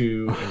Alert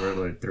 2 and Red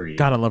Alert 3.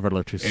 God, I love Red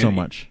Alert 2 so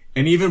much.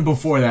 And even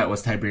before that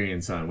was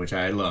Tiberian Sun, which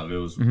I love. It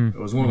was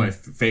one of my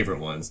favorite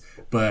ones.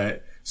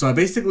 But so I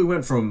basically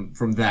went from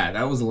that.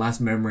 That was the last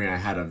memory I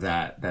had of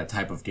that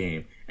type of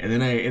game. And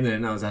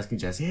then I was asking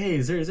Jesse, hey,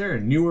 is there a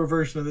newer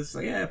version of this?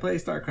 Like, yeah, I play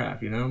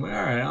StarCraft. You know, I'm like,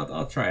 all right,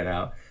 I'll try it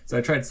out. So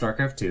I tried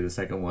StarCraft 2, the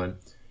second one.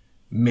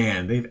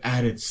 Man, they've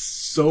added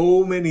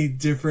so many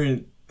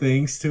different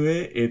things to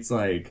it. It's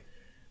like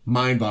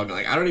mind-boggling.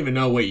 Like, I don't even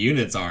know what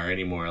units are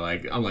anymore.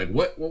 Like, I'm like,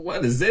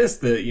 what is this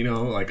that, you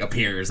know, like,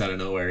 appears out of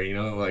nowhere? You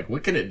know, like,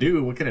 what can it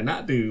do? What can it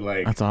not do?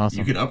 Like, that's awesome.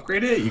 You can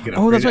upgrade it. You can.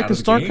 Oh, that's right.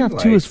 Because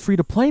StarCraft 2 is free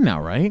to play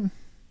now, right?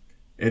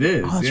 It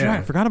is. Oh, that's right.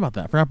 I forgot about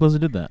that. I forgot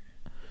Blizzard did that.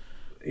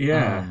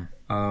 Yeah.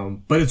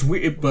 But it's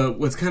weird. But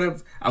what's kind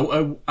of,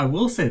 I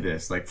will say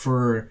this, like,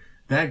 for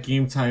that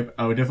game type,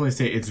 I would definitely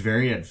say it's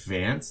very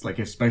advanced. Like,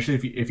 especially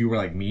if you were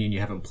like me and you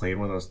haven't played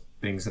one of those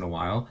things in a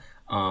while.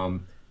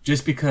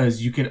 Just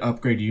because you can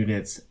upgrade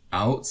units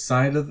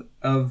outside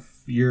of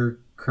your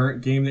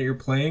current game that you're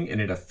playing and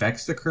it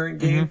affects the current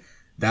game. Mm-hmm.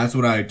 That's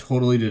what I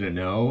totally didn't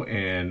know.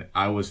 And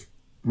I was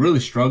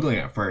really struggling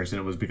at first. And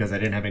it was because I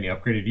didn't have any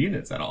upgraded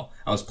units at all.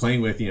 I was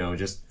playing with,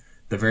 just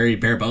the very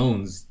bare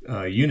bones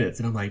units.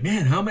 And I'm like,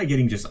 man, how am I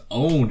getting just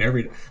owned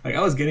I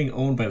was getting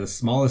owned by the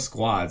smallest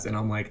squads. And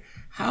I'm like,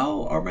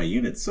 how are my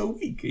units so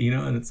weak?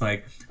 And it's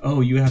like, oh,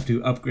 you have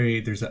to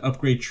upgrade. There's an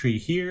upgrade tree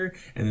here.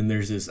 And then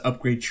there's this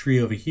upgrade tree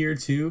over here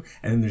too.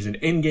 And then there's an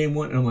end game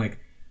one. And I'm like,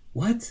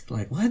 what?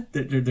 Like, what?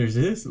 There's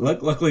this?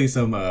 Luckily,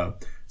 some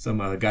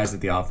guys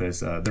at the office,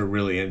 they're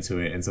really into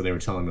it. And so they were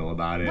telling me all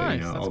about it,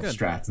 nice, all good. The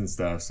strats and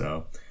stuff.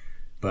 So,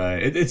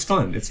 but it's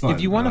fun. It's fun.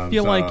 If you want to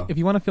feel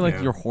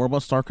like you're horrible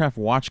at StarCraft,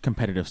 watch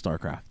competitive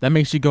StarCraft. That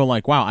makes you go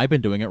like, wow, I've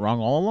been doing it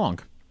wrong all along.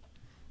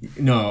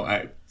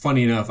 No,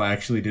 funny enough, I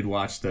actually did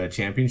watch the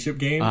championship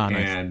game, nice.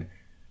 And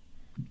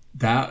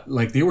that,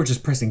 like, they were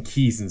just pressing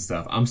keys and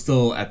stuff. I'm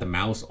still at the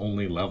mouse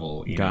only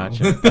level.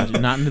 Gotcha.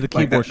 Not into the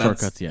keyboard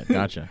shortcuts yet.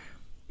 Gotcha.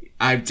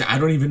 I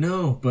don't even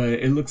know, but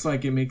it looks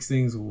like it makes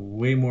things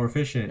way more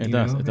efficient. It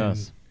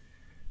does.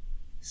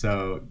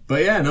 So,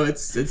 but yeah, no,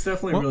 it's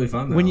definitely really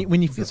fun. Though.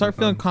 When you start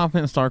feeling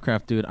confident in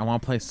StarCraft, dude, I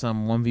want to play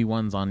some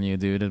 1v1s on you,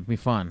 dude. It'd be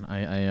fun.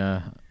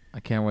 I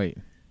can't wait.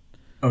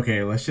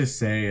 Okay, let's just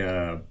say,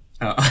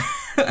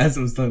 as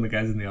I was telling the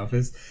guys in the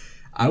office,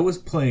 I was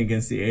playing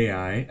against the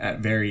AI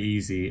at very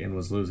easy and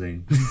was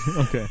losing.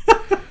 Okay.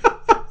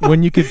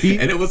 When you could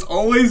beat, and it was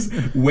always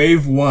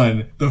wave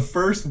 1, the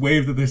first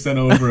wave that they sent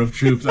over of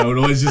troops, I would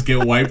always just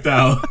get wiped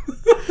out.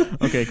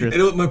 Okay, Chris.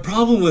 And my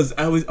problem was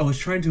I was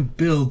trying to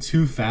build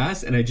too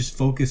fast, and I just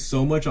focused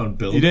so much on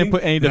building. You didn't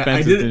put any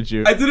defenses, did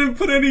you? I didn't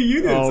put any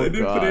units. Oh, I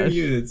didn't put any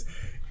units.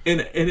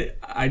 And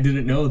I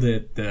didn't know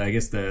that I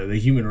guess the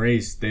human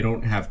race, they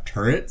don't have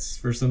turrets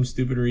for some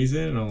stupid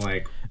reason. And I'm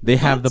like, they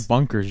have the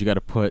bunkers you got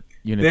to put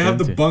units They have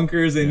into. the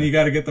bunkers, and you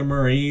got to get the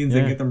Marines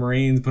and get the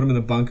Marines, put them in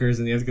the bunkers,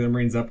 and you have to get the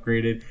Marines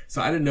upgraded.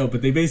 So I didn't know,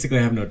 but they basically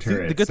have no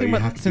turrets. The good thing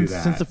about since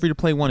the free to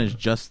play one is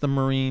just the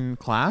Marine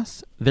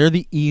class, they're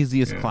the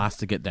easiest class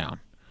to get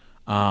down.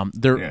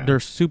 They're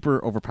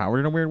super overpowered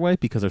in a weird way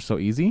because they're so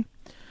easy.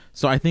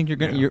 So I think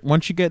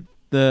once you get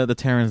the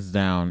Terrans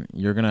down,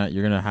 you're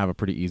gonna have a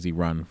pretty easy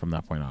run from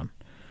that point on.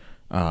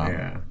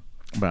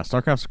 But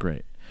StarCraft's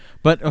great.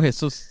 But okay,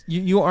 so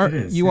you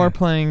are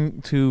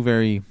playing two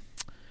very,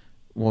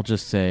 we'll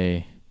just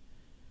say,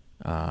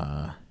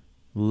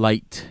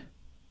 light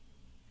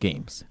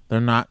games.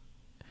 They're not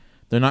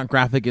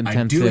graphic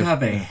intensive. I do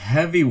have a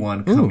heavy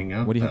one coming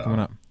up. What do you have coming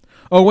up?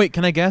 Oh wait,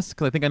 can I guess?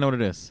 Because I think I know what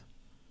it is.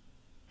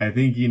 I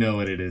think you know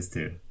what it is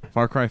too.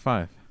 Far Cry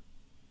 5.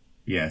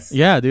 Yes.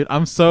 Yeah, dude.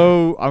 I'm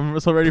so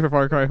ready for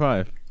Far Cry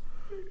 5.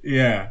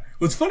 Yeah.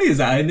 What's funny is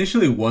I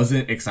initially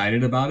wasn't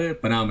excited about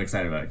it, but now I'm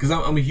excited about it because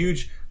I'm a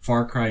huge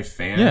Far Cry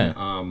fan. Yeah.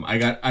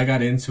 I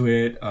got into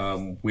it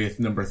with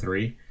number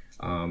 3,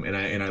 and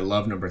I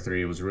love number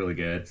 3. It was really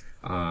good.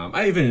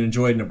 I even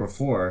enjoyed number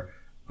 4.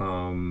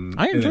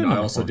 I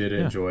also did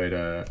enjoy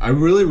it. I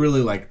really,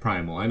 really liked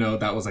Primal. I know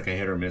that was like a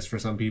hit or miss for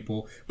some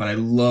people, but I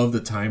love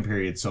the time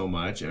period so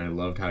much, and I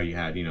loved how you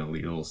had,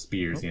 little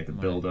spears, and you had to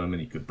build them,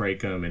 and you could break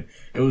them, and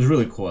it was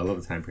really cool. I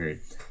love the time period.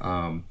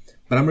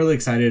 But I'm really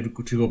excited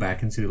to go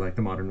back into like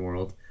the modern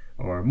world,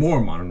 or more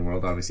modern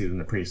world, obviously, than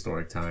the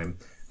prehistoric time.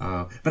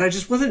 But I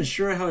just wasn't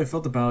sure how I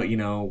felt about,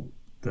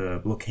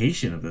 the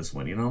location of this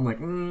one. I'm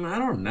like, I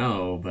don't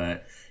know,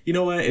 but you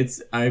know what?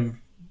 I've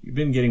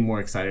been getting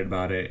more excited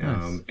about it,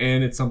 nice.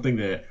 And it's something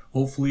that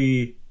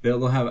hopefully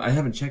they'll have. I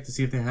haven't checked to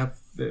see if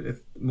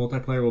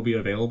multiplayer will be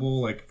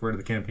available, like for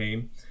the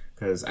campaign,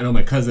 because I know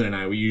my cousin and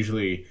I, we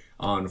usually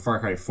on Far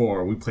Cry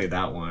 4 we played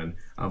that one,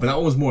 but that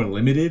one was more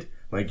limited.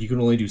 Like you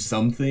can only do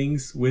some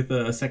things with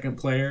a second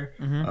player.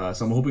 Mm-hmm.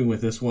 So I'm hoping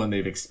with this one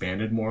they've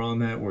expanded more on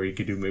that, where you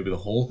could do maybe the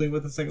whole thing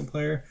with a second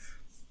player,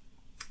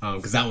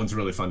 because that one's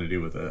really fun to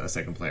do with a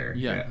second player.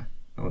 Yeah.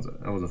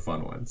 That was a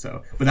fun one.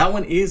 So, but that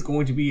one is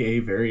going to be a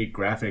very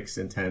graphics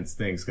intense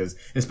thing, because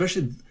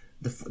especially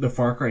the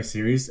Far Cry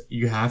series,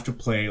 you have to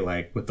play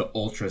like with the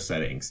ultra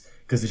settings,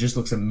 because it just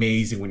looks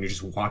amazing when you're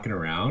just walking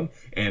around.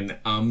 And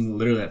I'm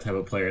literally that type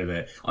of player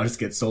that I'll just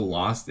get so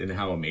lost in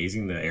how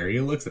amazing the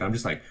area looks that I'm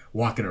just like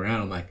walking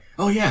around. I'm like,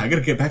 oh yeah, I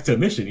gotta get back to a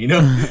mission,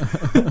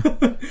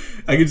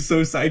 I get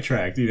so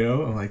sidetracked,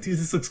 I'm like, dude,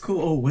 this looks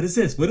cool. Oh, what is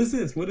this? What is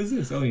this? What is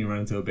this? Oh, you run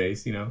into a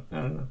base, I don't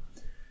know.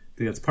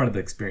 That's part of the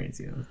experience,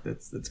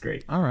 That's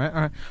great. All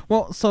right.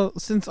 Well, so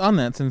since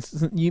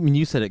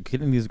you said it,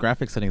 getting these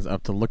graphic settings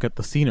up to look at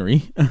the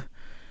scenery.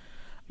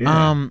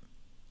 Yeah.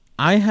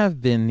 I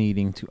have been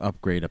needing to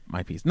upgrade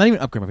my PC. Not even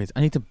upgrade my PC.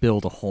 I need to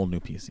build a whole new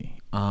PC.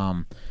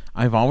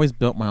 I've always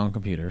built my own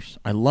computers.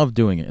 I love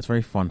doing it. It's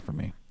very fun for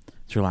me.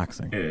 It's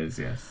relaxing. It is,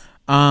 yes.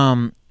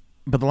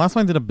 But the last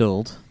time I did the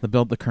build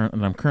that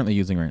I'm currently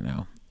using right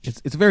now,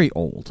 it's very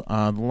old.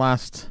 The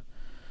last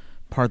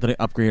part that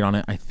I upgraded on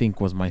it, I think,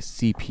 was my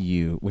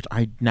CPU, which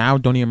I now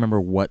don't even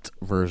remember what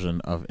version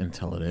of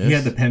Intel it is. You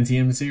had the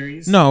Pentium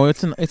series? No,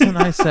 it's an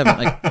i7.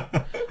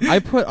 Like, I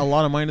put a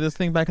lot of money into this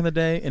thing back in the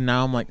day, and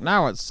now I'm like,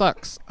 now it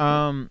sucks.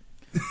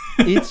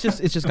 It's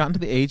just gotten to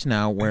the age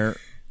now where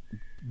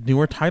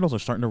newer titles are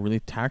starting to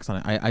really tax on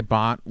it. I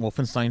bought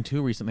Wolfenstein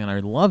 2 recently, and I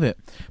love it,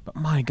 but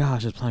my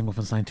gosh, is playing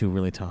Wolfenstein 2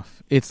 really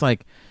tough. It's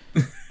like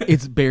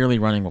it's barely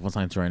running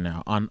Wolfenstein 2 right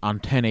now on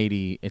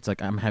 1080. It's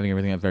like I'm having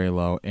everything at very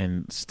low,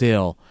 and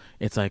still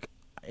it's like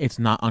it's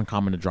not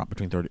uncommon to drop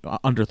between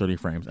under 30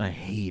 frames, and I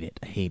hate it.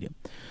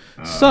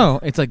 So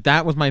it's like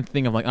that was my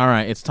thing of like, all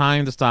right, it's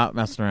time to stop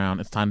messing around.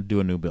 It's time to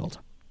do a new build.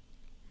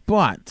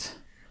 But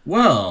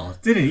well,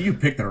 didn't you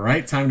pick the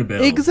right time to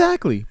build?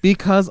 Exactly,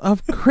 because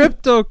of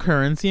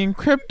cryptocurrency and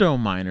crypto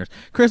miners.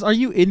 Chris, are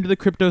you into the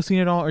crypto scene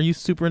at all? Are you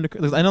super into?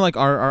 Because I know like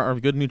our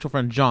good mutual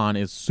friend John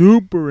is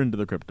super into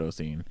the crypto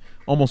scene,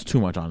 almost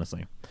too much,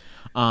 honestly.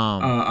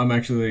 I'm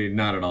actually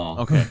not at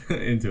all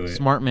into it.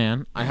 Smart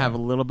man. I have a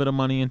little bit of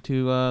money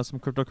into some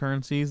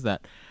cryptocurrencies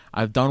that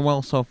I've done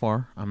well so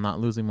far. I'm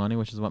not losing money,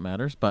 which is what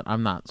matters, but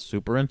I'm not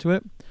super into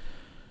it.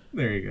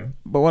 There you go.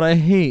 But what I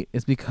hate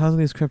is because of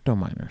these crypto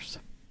miners,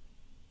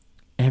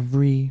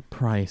 every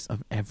price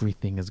of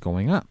everything is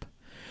going up.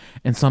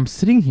 And so I'm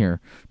sitting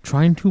here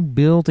trying to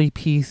build a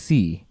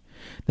PC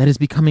that is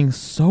becoming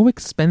so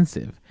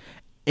expensive,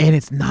 and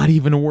it's not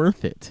even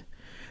worth it.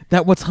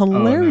 That what's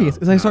hilarious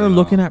is I started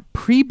looking at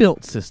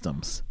pre-built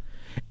systems,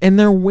 and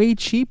they're way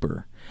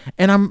cheaper.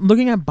 And I'm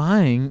looking at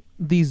buying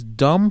these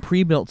dumb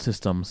pre-built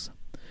systems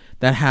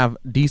that have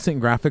decent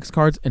graphics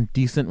cards and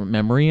decent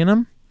memory in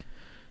them,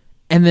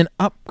 and then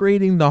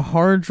upgrading the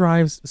hard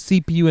drives,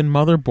 CPU, and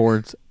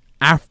motherboards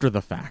after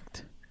the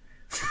fact.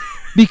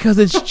 Because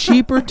it's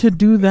cheaper to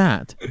do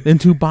that than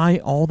to buy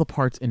all the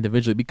parts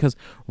individually, because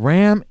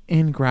RAM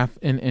and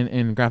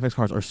graphics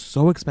cards are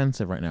so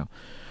expensive right now.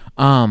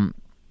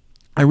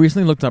 I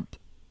recently looked up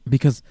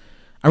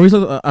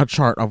a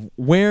chart of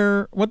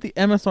what the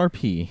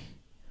MSRP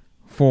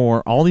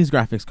for all these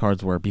graphics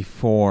cards were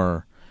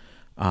before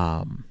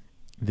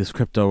this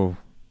crypto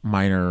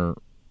miner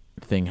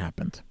thing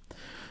happened.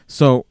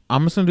 So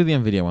I'm just going to do the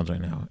NVIDIA ones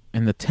right now.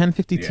 And the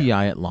 1050 Ti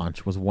at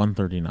launch was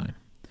 $139.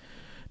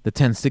 The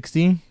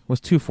 1060 was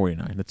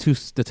 $249. The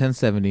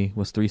 1070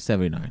 was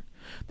 $379.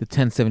 The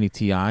 1070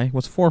 Ti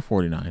was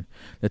 $449.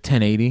 The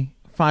 1080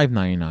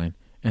 $599, and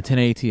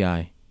 1080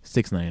 Ti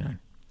 $699.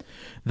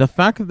 The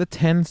fact that the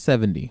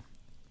 1070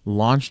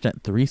 launched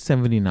at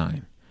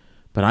 $379,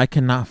 but I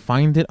cannot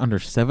find it under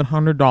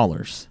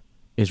 $700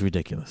 is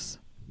ridiculous.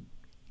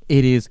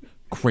 It is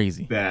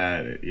crazy.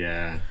 That's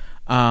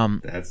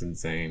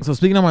insane. So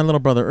speaking of my little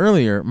brother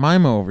earlier,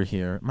 Mimo over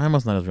here.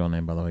 Mimo's not his real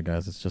name, by the way,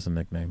 guys. It's just a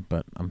nickname,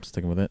 but I'm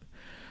sticking with it.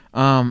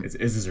 It's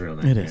his real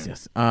name. It is,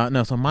 yes.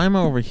 No, so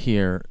Mimo over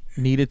here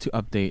needed to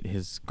update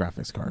his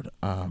graphics card.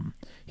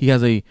 He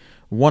has a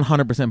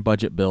 100%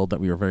 budget build that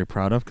we were very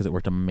proud of because it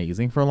worked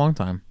amazing for a long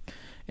time,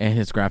 and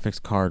his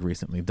graphics card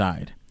recently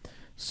died.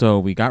 So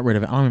we got rid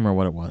of it. I don't remember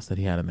what it was that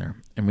he had in there,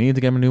 and we needed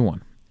to get him a new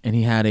one. And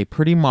he had a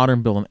pretty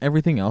modern build on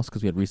everything else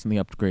because we had recently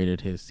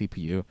upgraded his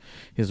CPU.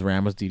 His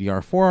RAM was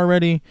DDR4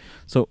 already,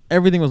 so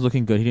everything was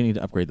looking good. He didn't need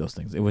to upgrade those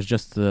things. It was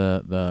just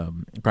the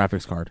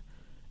graphics card.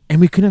 And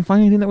we couldn't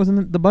find anything that was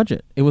in the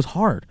budget. It was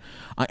hard.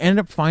 I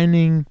ended up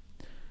finding,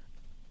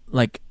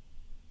 we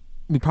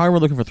probably were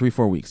looking for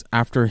 3-4 weeks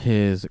after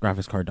his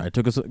graphics card died. It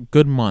took us a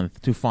good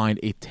month to find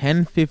a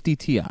 1050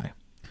 Ti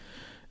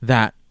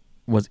that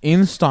was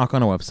in stock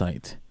on a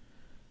website,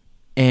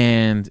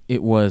 and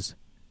it was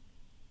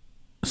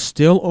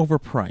still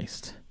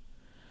overpriced.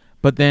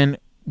 But then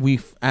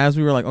as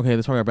we were like, okay, this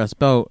is probably our best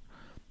bet,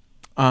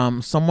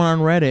 someone on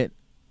Reddit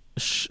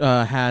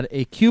had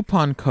a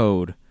coupon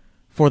code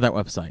for that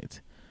website.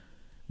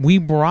 We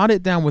brought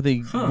it down with a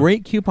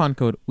great coupon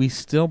code. We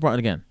still brought it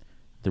again.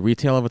 The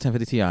retail of a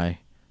 1050 Ti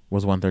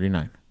was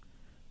 $139.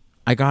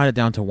 I got it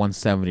down to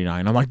 $179.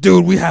 I'm like,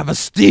 dude, we have a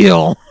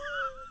steal.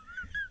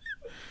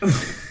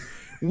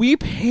 We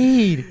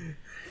paid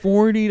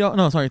 $40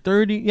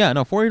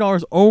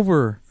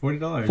 over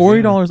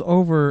 $40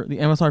 over the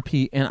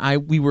MSRP,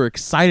 and we were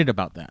excited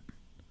about that.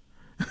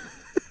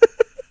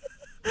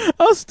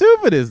 How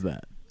stupid is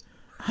that?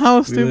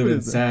 How stupid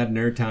is that? Sad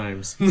nerd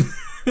times.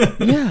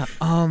 Yeah.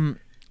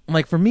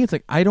 For me, it's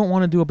like I don't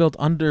want to do a build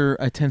under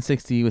a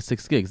 1060 with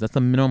 6 gigs. That's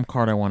the minimum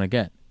card I want to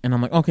get. And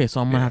I'm like, okay,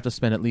 so I'm gonna have to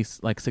spend at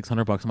least like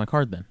 $600 on my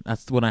card. Then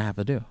that's what I have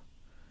to do.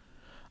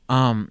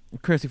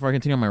 Chris, before I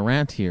continue on my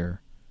rant here,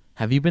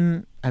 have you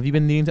been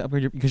needing to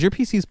upgrade because your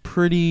PC is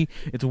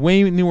it's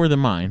way newer than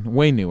mine,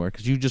 way newer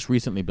because you just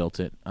recently built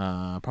it,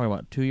 probably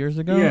 2 years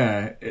ago.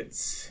 Yeah,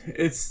 it's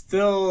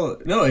still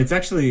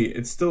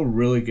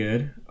really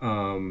good.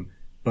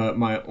 But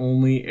my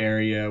only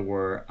area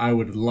where I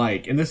would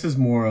and this is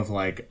more of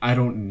like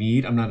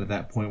I'm not at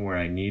that point where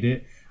I need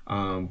it.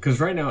 Because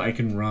right now I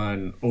can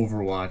run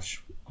Overwatch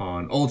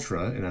on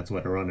Ultra, and that's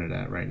what I run it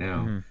at right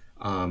now.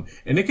 Mm-hmm.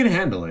 And it can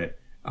handle it.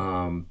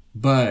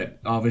 But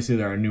obviously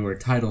there are newer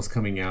titles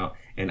coming out,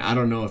 and I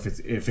don't know if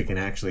it can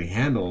actually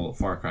handle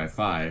Far Cry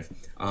 5.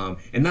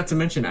 And not to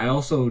mention, I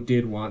also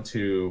did want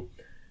to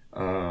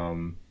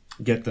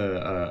get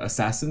the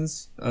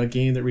Assassins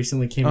game that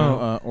recently came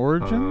out.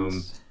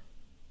 Origins.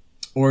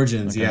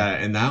 Origins, okay. Yeah,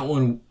 and that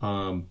one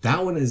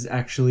is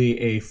actually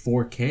a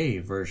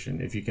 4K version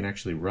if you can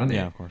actually run it.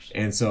 Yeah, of course.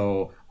 And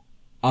so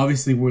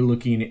obviously we're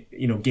looking,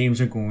 games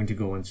are going to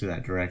go into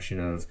that direction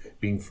of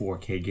being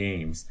 4K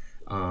games.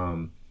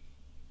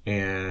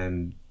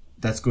 And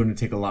that's going to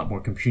take a lot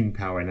more computing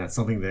power, and that's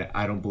something that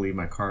I don't believe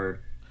my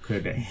card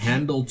could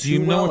handle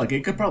too well.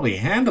 It could probably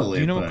handle it.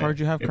 Do you know what card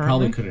you have currently? It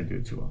probably couldn't do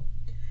it too well.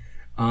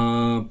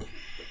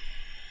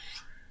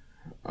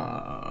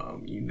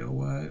 You know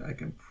what? I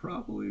can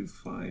probably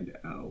find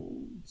out.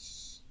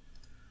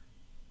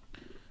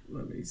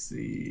 Let me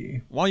see.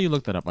 While you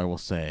look that up, I will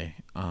say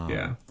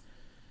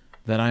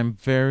that I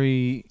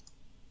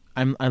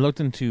looked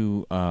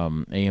into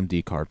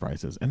AMD card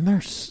prices, and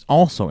they're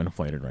also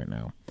inflated right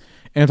now.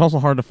 And it's also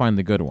hard to find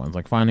the good ones.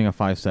 Like finding a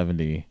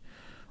 570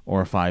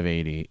 or a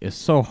 580 is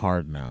so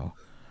hard now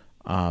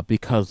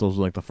because those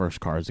are like the first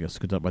cards that get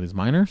scooped up by these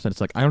miners. And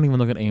it's like I don't even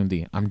look at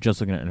AMD. I'm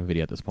just looking at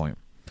NVIDIA at this point.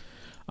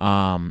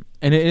 And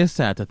it is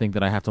sad to think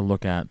that I have to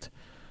look at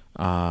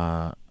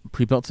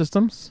pre-built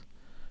systems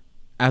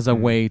as a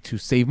way to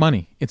save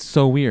money. It's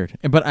so weird.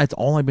 But it's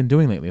all I've been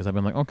doing lately is I've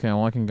been like, okay,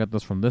 well, I can get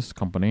this from this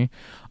company.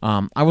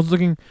 I was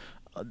looking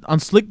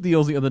on Slick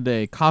Deals the other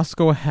day.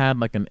 Costco had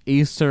like an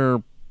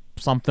Acer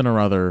something or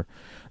other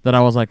that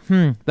I was like,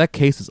 that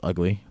case is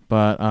ugly,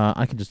 but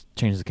I can just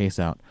change the case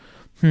out.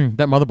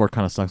 That motherboard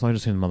kind of sucks, so I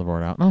just change the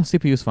motherboard out. No,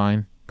 CPU's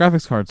fine.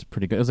 Graphics card's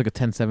pretty good. It was like a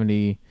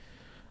 1070...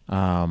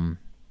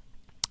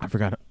 I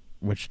forgot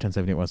which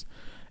 1070 it was.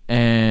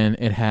 And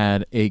it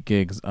had 8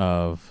 gigs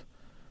of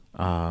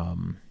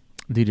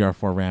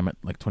DDR4 RAM at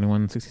like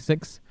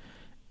 2166.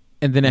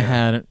 And then it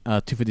had a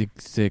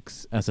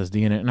 256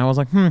 SSD in it. And I was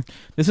like,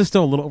 this is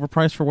still a little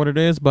overpriced for what it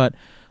is. But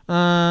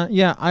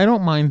I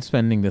don't mind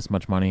spending this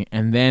much money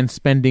and then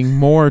spending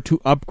more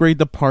to upgrade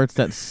the parts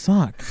that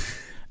suck.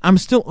 I'm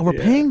still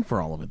overpaying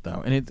for all of it,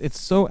 though. And it's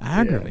so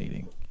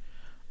aggravating.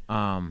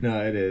 No,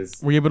 it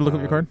is. Were you able to look up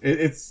your card?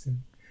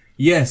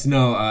 Yes,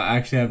 no, I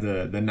actually have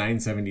the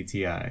 970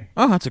 Ti.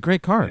 Oh, that's a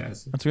great card.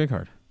 Yes. That's a great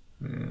card.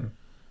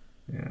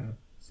 Yeah.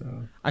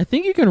 So I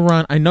think you can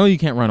run. I know you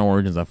can't run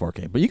Origins at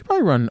 4K, but you can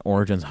probably run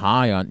Origins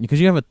high on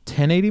because you have a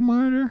 1080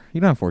 monitor.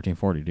 You don't have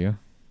 1440, do you?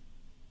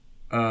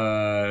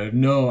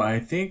 No, I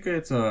think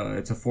it's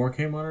a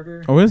 4K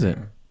monitor. Oh, is it?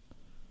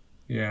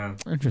 Yeah.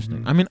 Interesting.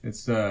 Mm-hmm. I mean,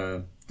 it's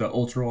the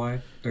ultra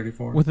wide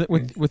 34.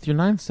 With your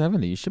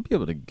 970, you should be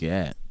able to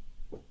get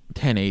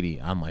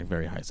 1080 on like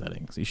very high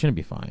settings. You shouldn't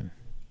be fine.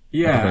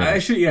 Yeah, I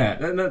should. Yeah,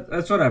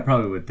 that's what I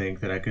probably would think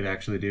that I could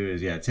actually do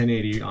is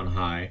 1080 on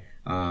high.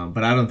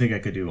 But I don't think I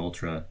could do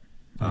ultra.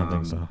 I don't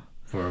think so.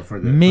 For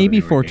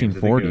maybe for the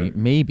 1440,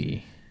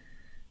 maybe.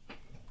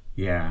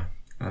 Yeah,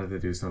 I have to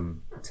do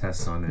some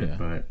tests on it,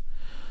 Yeah.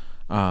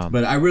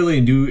 but I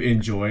really do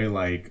enjoy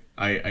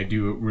I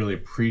do really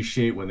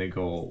appreciate when they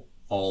go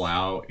all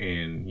out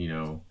in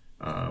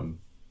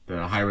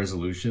the high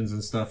resolutions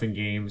and stuff in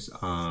games.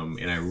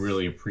 And I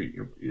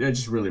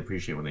just really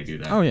appreciate when they do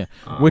that. Oh yeah,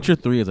 Witcher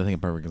 3 is I think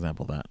a perfect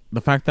example of that.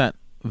 The fact that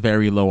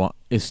very low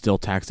is still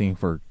taxing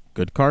for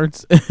good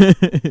cards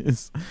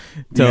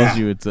tells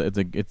you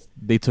it's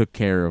they took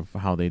care of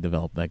how they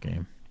developed that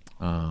game.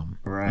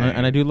 Right.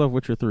 And I do love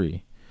Witcher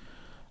 3.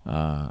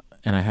 And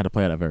I had to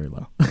play it at very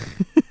low.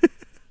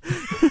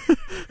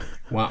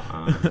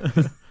 Wow.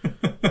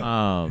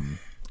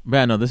 But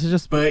yeah, no, this has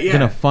just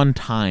been a fun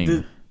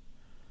time.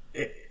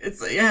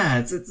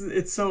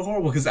 It's so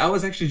horrible because I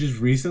was actually just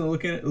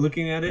recently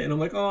looking at it and I'm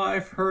like, oh,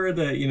 I've heard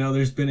that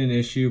there's been an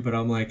issue, but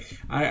I'm like,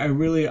 I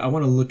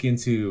want to look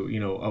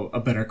into a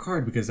better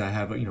card because I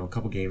have a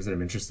couple games that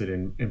I'm interested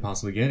in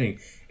possibly getting,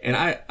 and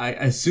I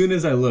as soon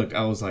as I looked,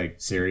 I was like,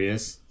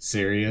 serious,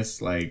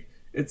 like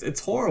it's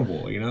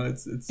horrible,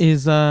 it's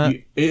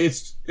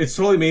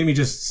totally made me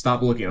just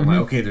stop looking. I'm like,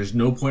 okay, there's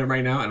no point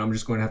right now, and I'm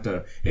just going to have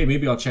to, hey,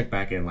 maybe I'll check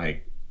back in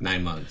like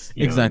 9 months,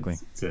 exactly,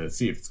 to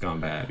see if it's gone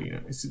bad,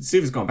 see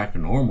if it's gone back to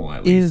normal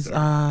at least.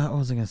 What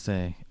was I gonna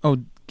say? Oh,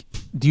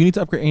 do you need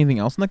to upgrade anything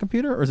else on the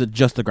computer, or is it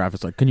just the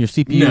graphics card? Can your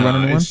CPU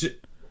run anyone?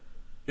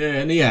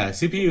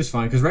 CPU is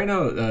fine because right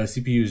now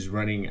CPU is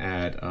running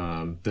at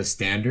the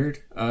standard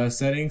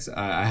settings.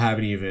 I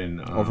haven't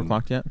even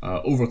overclocked yet.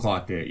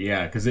 Overclocked it,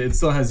 yeah, because it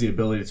still has the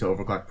ability to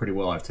overclock pretty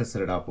well. I've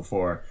tested it out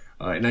before,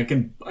 and I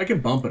can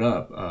bump it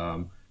up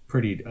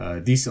pretty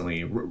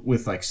decently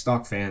with like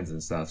stock fans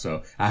and stuff.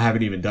 So I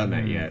haven't even done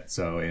that yet.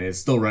 So, and it's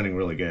still running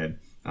really good.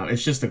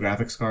 It's just the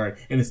graphics card,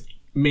 and it's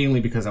mainly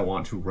because I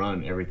want to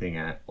run everything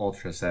at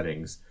ultra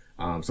settings.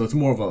 So it's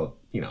more of a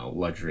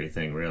luxury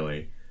thing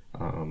really.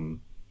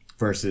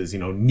 Versus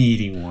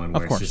needing one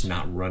where it's just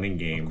not running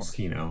games,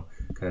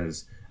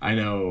 because I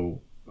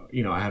know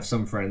I have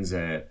some friends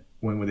that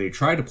when they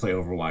tried to play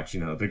Overwatch,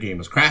 their game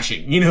was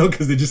crashing,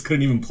 because they just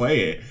couldn't even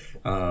play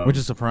it, which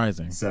is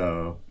surprising.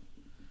 So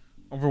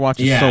Overwatch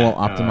is so well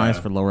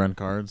optimized for lower end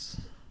cards,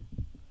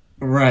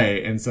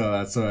 right? And so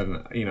that's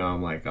when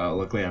I'm like, oh,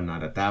 luckily I'm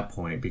not at that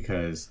point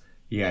because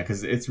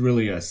it's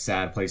really a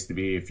sad place to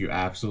be if you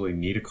absolutely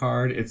need a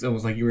card. It's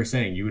almost like you were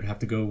saying, you would have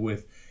to go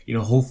with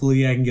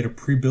hopefully I can get a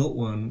pre-built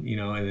one,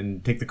 and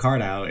then take the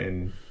card out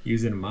and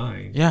use it in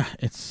mine. Yeah,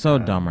 it's so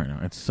dumb right now.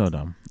 It's so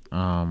dumb.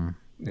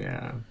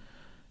 Yeah,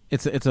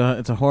 it's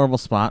a horrible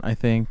spot, I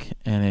think,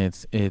 and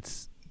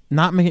it's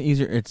not making it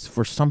easier. It's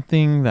for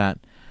something that,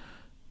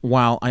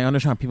 while I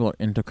understand people are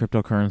into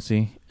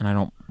cryptocurrency, and I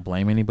don't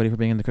blame anybody for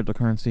being into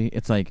cryptocurrency,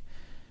 it's like,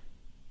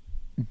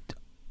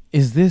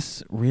 is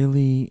this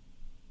really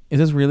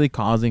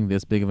causing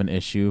this big of an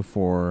issue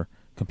for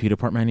computer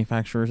part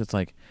manufacturers? It's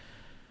like,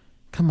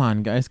 come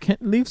on, guys,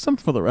 can't leave some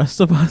for the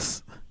rest of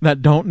us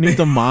that don't need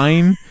to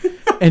mine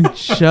and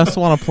just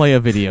want to play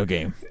a video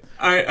game.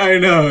 I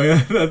know.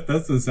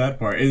 That's the sad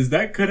part, is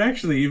that could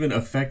actually even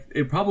affect,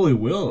 it probably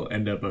will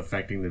end up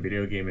affecting the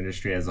video game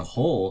industry as a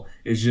whole.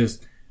 It's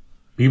just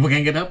people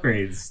can't get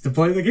upgrades to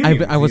play the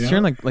game. I was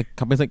hearing like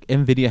companies like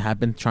Nvidia have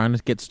been trying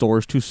to get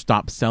stores to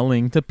stop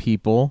selling to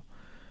people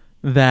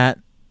that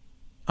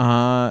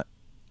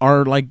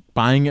are like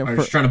buying it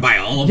just trying to buy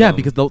all of them. Yeah,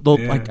 because they'll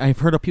like, I've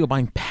heard of people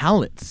buying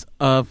pallets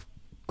of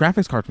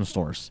graphics cards from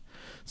stores.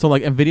 So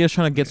like Nvidia's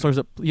trying to get stores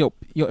up,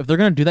 if they're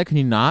gonna do that, can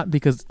you not?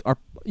 Because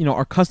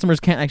our customers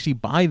can't actually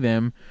buy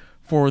them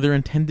for their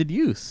intended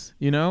use,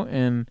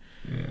 and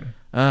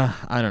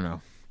I don't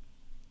know.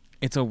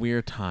 It's a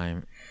weird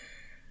time.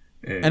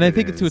 And I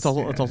think it's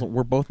also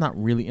we're both not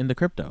really into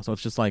crypto, so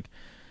it's just like,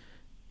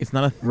 it's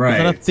not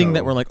a thing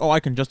that we're like, oh, I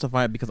can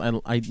justify it because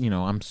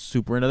I'm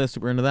super into this,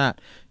 super into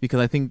that, because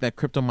I think that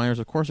crypto miners,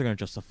 of course, are going to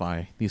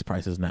justify these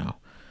prices now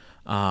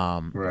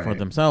for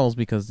themselves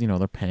because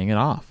they're paying it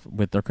off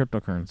with their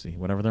cryptocurrency,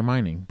 whatever they're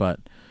mining. But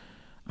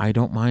I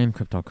don't mine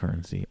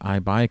cryptocurrency. I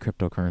buy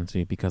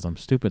cryptocurrency because I'm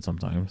stupid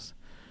sometimes,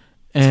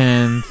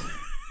 and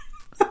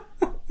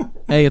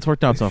hey, it's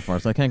worked out so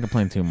far, so I can't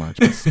complain too much.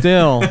 But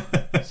still,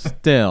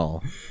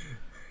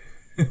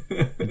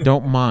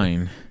 don't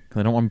mine.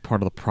 I don't want to be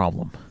part of the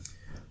problem.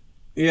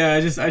 Yeah,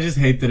 I just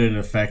hate that it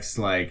affects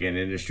like an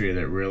industry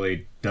that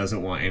really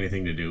doesn't want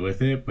anything to do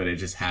with it, but it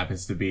just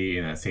happens to be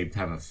in that same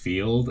type of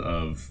field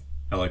of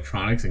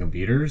electronics and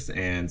computers,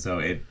 and so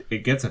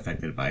it gets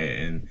affected by it,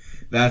 and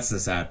that's the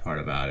sad part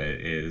about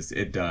it is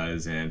it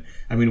does. And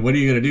I mean, what are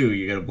you gonna do?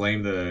 You gotta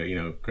blame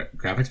the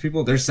graphics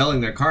people. They're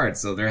selling their cards,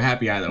 so they're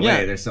happy either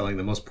way. They're selling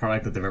the most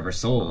product that they've ever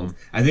sold.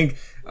 I think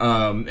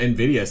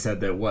Nvidia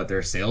said that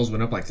their sales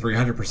went up like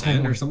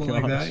 300% or something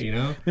like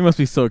that. They must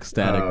be so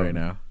ecstatic right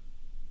now.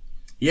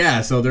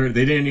 Yeah, so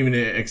they didn't even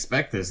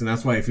expect this, and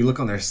that's why if you look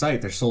on their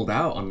site, they're sold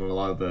out on a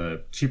lot of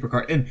the cheaper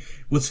cards. And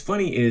what's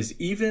funny is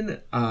even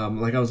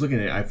like I was looking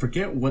at it, I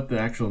forget what the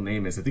actual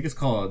name is. I think it's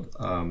called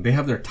they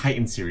have their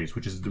Titan series,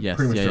 which is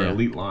pretty much their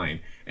elite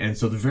line. And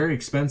so the very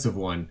expensive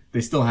one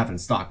they still have in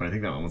stock, but I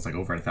think that one was like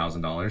over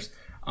 $1,000.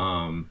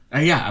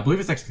 I believe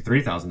it's actually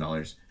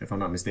 $3,000 if I'm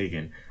not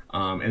mistaken.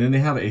 And then they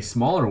have a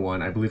smaller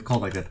one, I believe,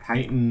 called like the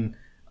Titan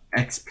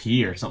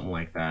XP or something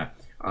like that.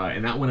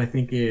 And that one I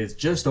think is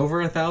just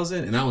over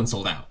 $1,000, and that one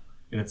sold out.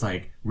 And it's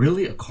like,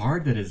 really, a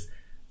card that is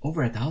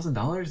over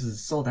 $1,000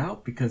 is sold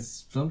out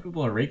because some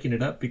people are raking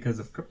it up because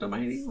of crypto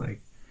mining?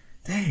 Like,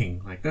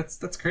 dang, like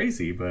that's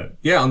crazy. But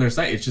yeah, on their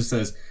site it just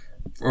says,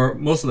 or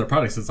most of their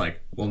products, it's like,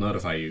 we'll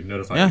notify you,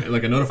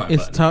 like a notify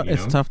button.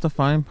 It's tough to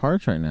find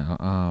parts right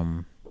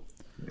now.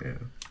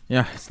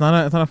 Yeah, it's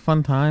not a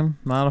fun time.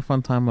 Not a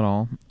fun time at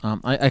all.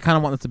 I kind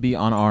of want this to be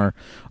on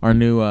our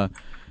new.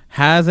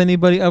 Has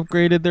anybody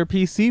upgraded their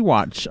PC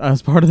watch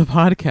as part of the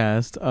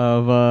podcast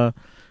of,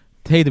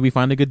 hey, did we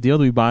find a good deal?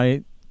 Did we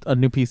buy a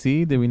new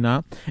PC? Did we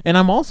not? And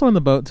I'm also in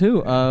the boat,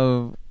 too,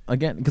 of,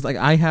 again, because like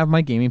I have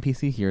my gaming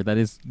PC here that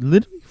is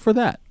literally for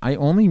that. I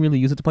only really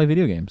use it to play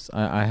video games.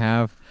 I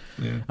have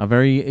a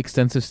very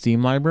extensive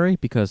Steam library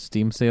because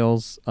Steam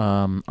sales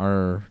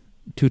are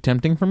too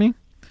tempting for me.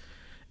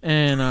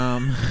 And,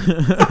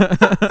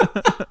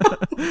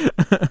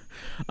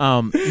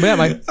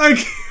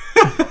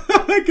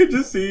 I could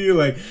just see you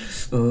like,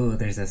 oh,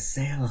 there's a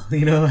sale,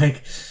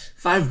 like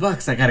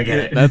 $5, I gotta get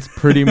it. That's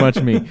pretty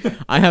much me.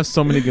 I have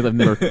so many games I've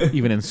never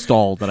even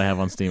installed that I have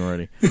on Steam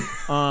already.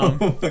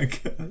 Oh my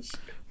gosh!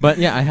 But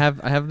yeah, I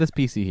have this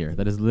PC here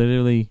that is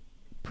literally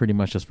pretty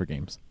much just for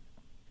games,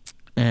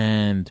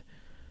 and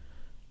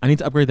I need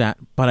to upgrade that.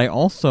 But I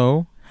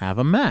also have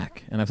a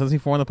Mac, and I've said this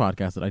before on the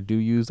podcast that I do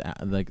use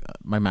like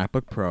my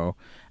MacBook Pro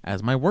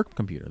as my work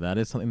computer. That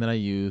is something that I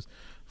use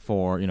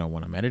for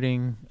when I'm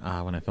editing,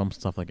 when I film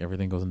stuff, like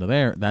everything goes into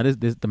there.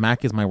 The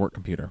Mac is my work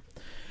computer.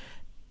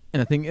 And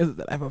the thing is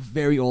that I have a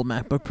very old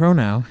MacBook Pro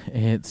now.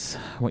 It's,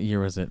 what year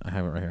was it? I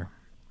have it right here.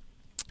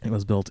 It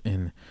was built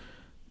in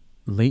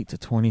late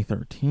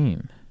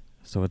 2013,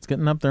 so it's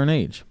getting up there in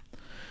age.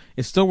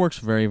 It still works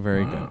very,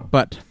 very good,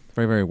 but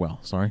very, very well.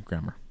 Sorry,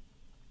 grammar.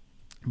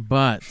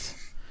 But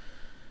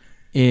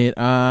it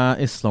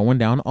is slowing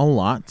down a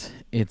lot.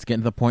 It's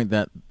getting to the point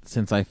that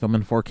since I film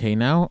in 4K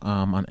now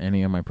on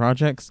any of my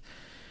projects,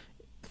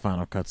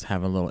 Final Cut's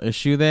have a little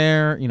issue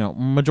there.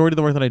 Majority of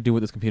the work that I do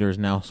with this computer is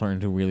now starting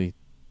to really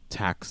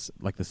tax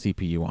like the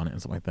CPU on it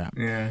and stuff like that.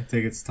 Yeah,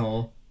 take its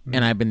toll.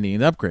 And I've been needing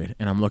to upgrade,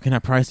 and I'm looking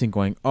at pricing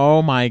going,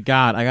 oh my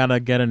god, I gotta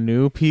get a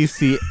new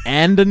PC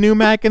and a new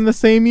Mac in the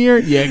same year?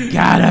 You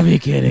gotta be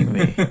kidding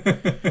me.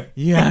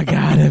 You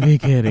gotta be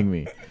kidding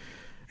me.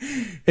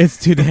 It's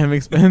too damn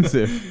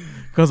expensive.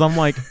 Because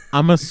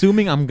I'm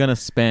assuming I'm going to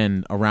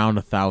spend around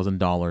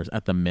 $1,000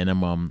 at the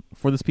minimum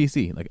for this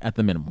PC, like at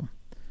the minimum.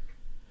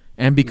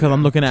 And because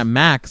I'm looking at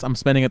Macs, I'm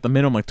spending at the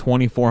minimum like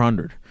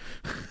 $2,400.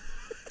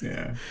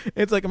 Yeah.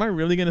 It's like, am I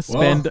really going to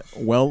spend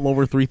well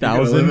over $3,000?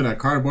 You're live in a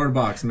cardboard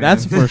box, man.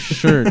 That's for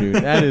sure, dude.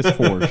 That is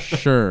for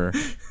sure.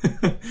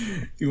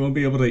 You won't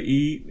be able to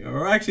eat,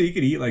 or actually you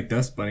could eat like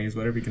dust bunnies,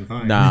 whatever you can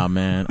find. Nah,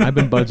 man. I've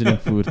been budgeting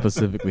food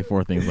specifically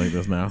for things like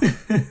this now.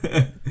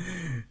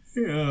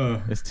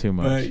 Yeah, it's too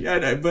much.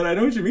 But I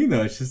know what you mean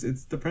though.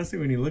 It's depressing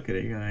when you look at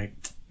it. You're like,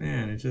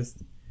 man, it's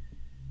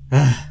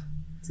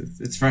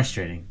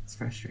frustrating. It's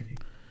frustrating.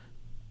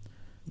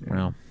 Yeah.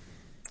 Well,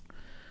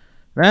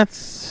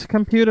 that's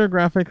computer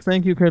graphics.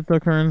 Thank you,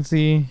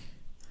 cryptocurrency.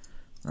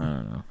 I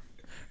don't know,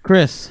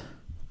 Chris.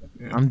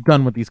 Yeah. I'm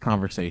done with these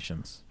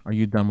conversations. Are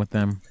you done with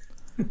them?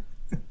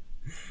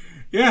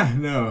 Yeah,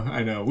 no,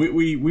 I know.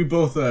 We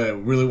both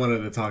really wanted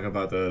to talk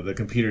about the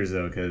computers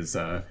though, because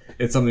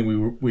it's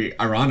something we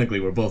ironically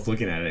were both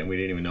looking at it and we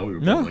didn't even know we were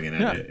both looking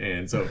at it,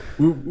 and so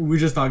we were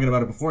just talking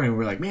about it before and we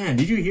were like, man,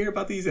 did you hear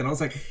about these? And I was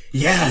like,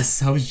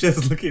 yes, I was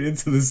just looking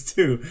into this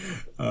too.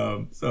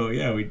 So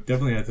yeah, we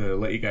definitely had to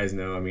let you guys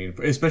know. I mean,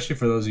 especially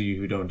for those of you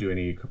who don't do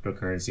any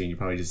cryptocurrency and you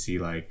probably just see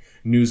like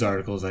news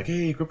articles like,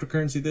 hey,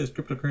 cryptocurrency this,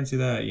 cryptocurrency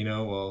that.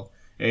 Well,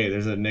 hey,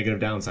 there's a negative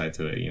downside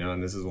to it,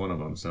 and this is one of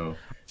them. So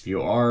if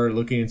you are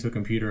looking into a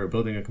computer or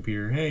building a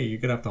computer, hey, you're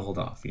gonna have to hold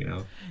off,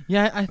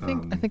 Yeah, I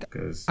think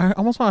I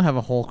almost want to have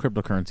a whole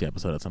cryptocurrency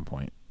episode at some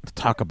point to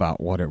talk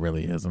about what it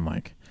really is and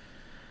like.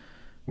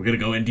 We're gonna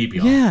go in deep,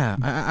 y'all. Yeah,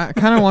 I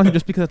kind of want to,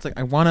 just because it's like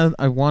I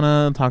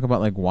wanna talk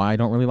about like why I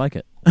don't really like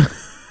it,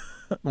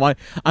 why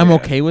I'm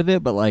okay with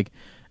it, but like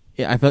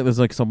I feel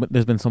like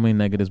there's been so many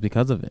negatives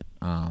because of it.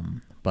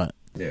 But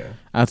yeah,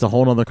 that's a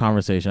whole other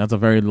conversation. That's a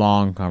very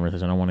long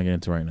conversation I don't want to get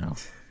into right now.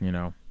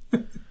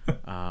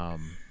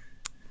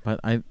 But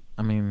I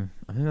mean,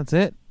 I think that's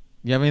it.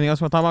 You have anything else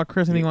you want to talk about,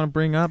 Chris? Anything you want to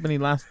bring up? Any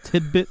last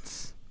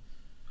tidbits?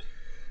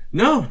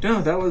 No,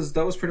 that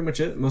was pretty much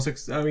it.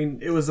 I mean,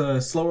 it was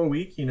a slower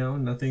week.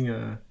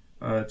 Nothing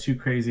too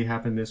crazy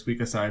happened this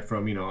week aside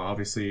from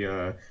obviously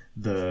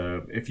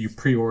if you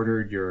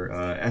pre-ordered your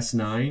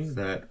S9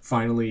 that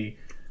finally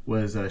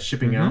was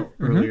shipping out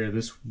earlier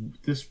this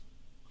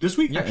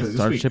week. Yeah, actually, it started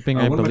this week. shipping,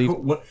 I believe,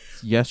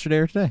 yesterday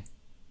or today.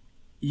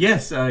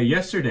 Yes,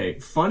 yesterday.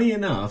 Funny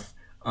enough,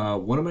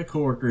 one of my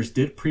coworkers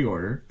did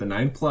pre-order the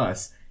 9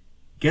 Plus.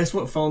 Guess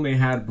what phone they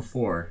had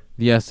before?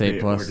 The S8 they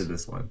Plus. ordered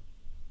this one.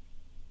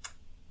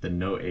 The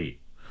Note 8.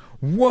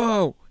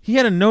 Whoa! He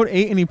had a Note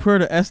 8 and he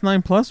pre-ordered an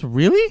S9 Plus?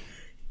 Really?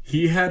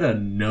 He had a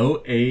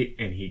Note 8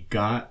 and he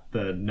got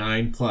the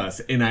 9 Plus.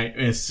 And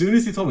as soon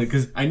as he told me,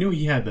 because I knew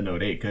he had the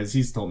Note 8 because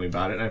he's told me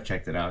about it and I've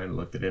checked it out and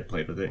looked at it,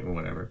 played with it and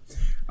whatever.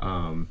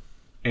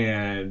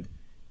 And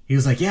he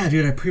was like, yeah,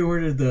 dude, I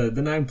pre-ordered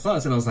the 9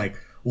 Plus. And I was like,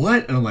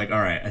 what? And I'm like, all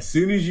right, as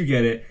soon as you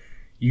get it,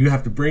 you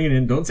have to bring it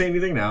in. Don't say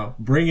anything now.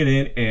 Bring it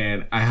in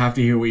and I have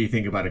to hear what you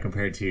think about it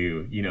compared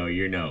to,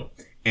 your Note.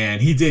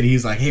 And he did.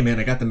 He's like, hey man,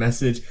 I got the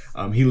message.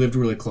 He lived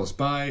really close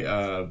by.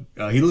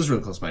 He lives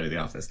really close by to the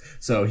office.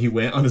 So he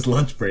went on his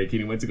lunch break and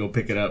he went to go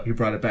pick it up. He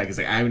brought it back. He's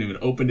like, I haven't even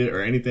opened it or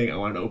anything. I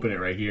wanted to open it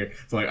right here.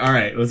 So I'm like, all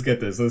right, let's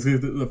get this. Let's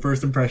get the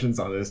first impressions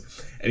on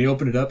this. And he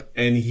opened it up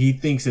and he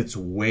thinks it's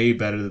way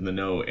better than the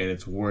Note and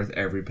it's worth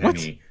every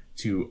penny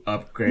to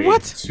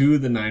upgrade to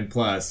the 9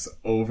 Plus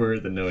over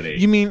the Note 8.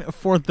 You mean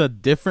for the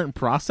different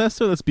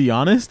processor? Let's be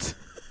honest.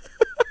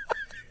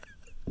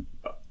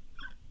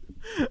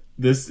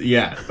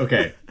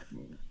 Okay.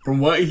 From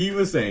what he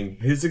was saying,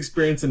 his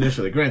experience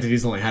initially, granted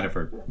he's only had it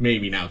for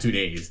maybe now 2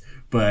 days,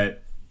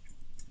 but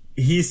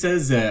he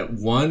says that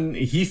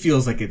he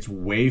feels like it's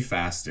way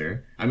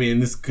faster. I mean,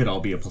 this could all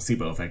be a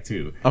placebo effect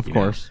too. Of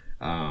course.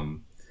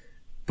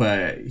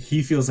 But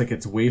he feels like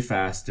it's way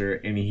faster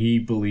and he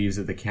believes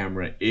that the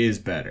camera is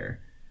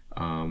better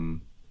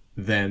than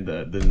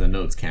the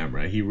Note's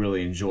camera. He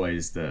really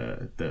enjoys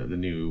the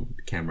new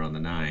camera on the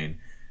 9.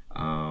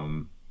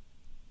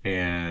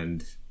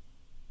 And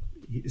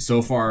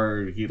so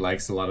far he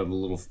likes a lot of the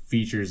little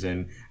features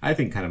and I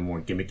think kind of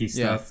more gimmicky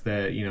stuff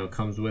that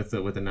comes with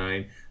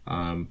the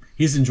 9.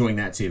 He's enjoying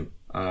that too.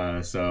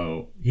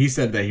 So he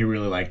said that he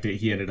really liked it.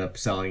 He ended up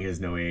selling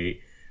his Note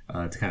 8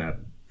 to kind of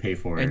pay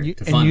for it. And you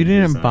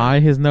didn't buy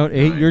his Note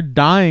 8? 9. You're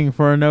dying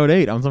for a Note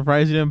 8. I'm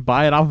surprised you didn't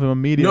buy it off him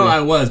immediately. No, I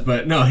was,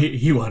 but no,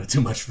 he wanted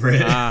too much for it.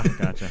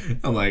 Gotcha.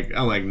 I'm like,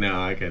 no,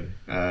 I could,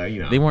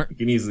 they weren't. You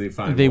can easily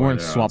find. They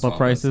weren't swap up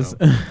prices.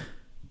 So.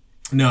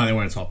 No, they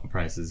weren't swap up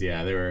prices.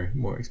 Yeah, they were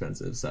more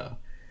expensive. So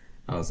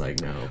I was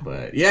like, no,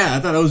 but yeah, I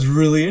thought it was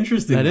really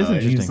interesting. That is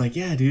interesting. And he's like,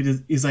 yeah,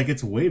 dude. He's like,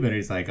 it's way better.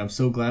 He's like, I'm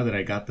so glad that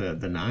I got the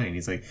 9.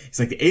 He's like,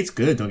 the 8's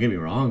good. Don't get me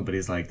wrong, but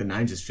he's like, the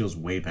 9 just feels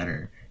way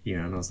better.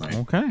 And I was like,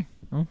 okay.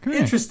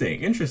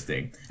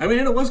 Interesting. I mean,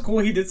 and it was cool.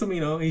 He did some, we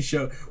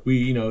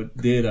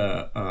did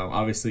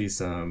obviously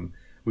some.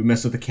 We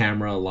messed with the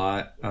camera a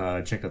lot.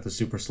 Checked out the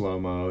super slow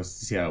mos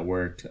to see how it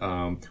worked.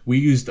 We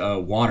used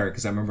water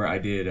because I remember I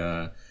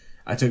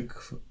took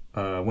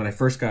when I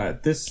first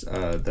got this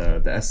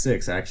the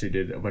S6. I actually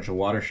did a bunch of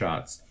water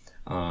shots,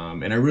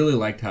 and I really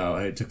liked how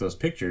I took those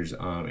pictures.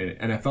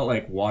 And I felt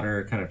like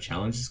water kind of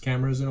challenges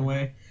cameras in a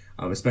way,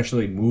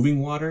 especially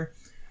moving water.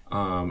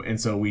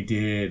 And so we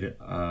did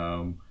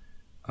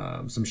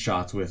some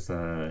shots with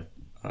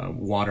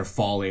water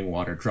falling,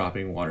 water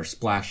dropping, water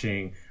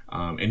splashing.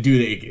 And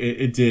dude,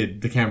 it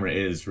did. The camera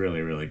is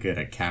really, really good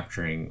at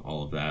capturing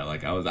all of that.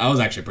 Like I was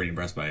actually pretty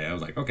impressed by it. I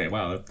was like, okay,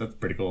 wow, that's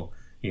pretty cool.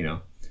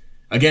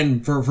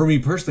 Again, for me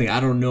personally, I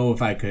don't know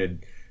if I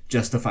could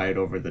justify it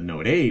over the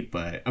Note 8,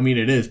 but I mean,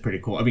 it is pretty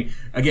cool. I mean,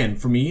 again,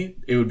 for me,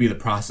 it would be the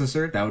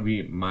processor. That would be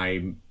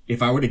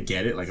if I were to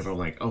get it, like if I'm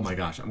like, oh my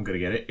gosh, I'm gonna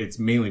get it, it's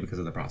mainly because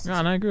of the processor. Yeah,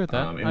 and I agree with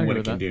that. And what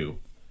it can do.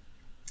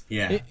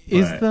 Yeah.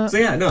 So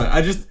yeah, no,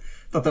 I just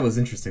thought that was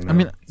interesting. Though. I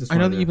mean, I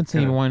know that you've been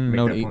saying you wanted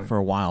Note 8 for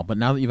a while, but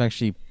now that you've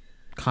actually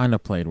kind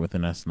of played with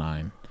an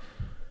S9,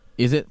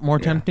 is it more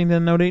tempting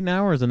than Note 8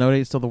 now, or is the Note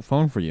 8 still the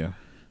phone for you?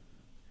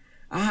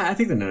 I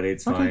think the Note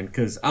 8's fine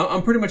because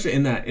I'm pretty much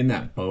in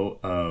that boat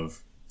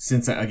of,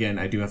 since I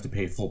do have to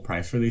pay full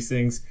price for these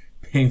things.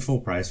 Paying full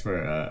price for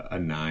a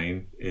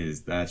 9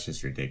 that's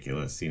just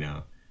ridiculous.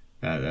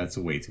 That's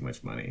way too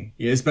much money.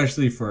 Yeah,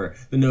 especially for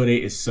the Note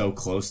 8 is so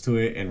close to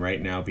it, and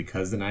right now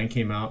because the 9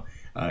 came out,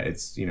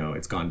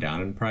 it's gone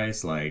down in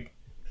price. Like,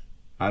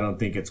 I don't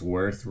think it's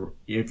worth.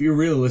 If you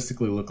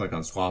realistically look like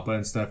on Swappa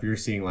and stuff, you're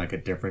seeing like a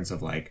difference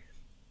of like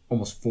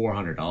almost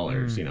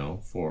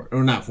 $400. For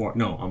or not for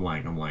no, I'm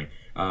lying.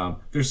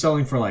 They're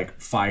selling for like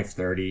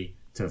 $530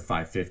 to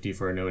 $550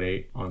 for a Note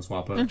 8 on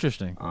Swappa.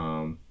 Interesting.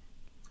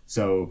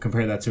 So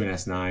compare that to an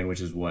S9,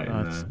 which is what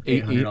in the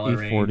 $800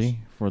 range. $840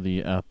 for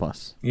the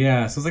Plus.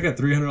 Yeah, so it's like a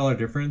 $300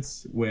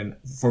 difference when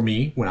I'm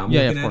looking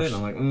at it. And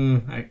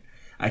I'm like,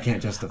 I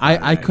can't justify.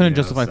 I couldn't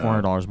justify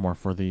 $400 more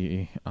for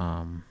the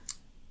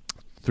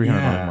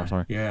 $300 more.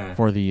 Sorry. Yeah.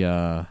 For the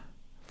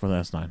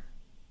S9.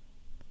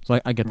 So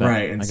I get that.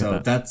 Right, and I get so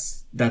that.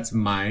 that's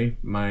my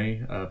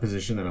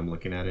position that I'm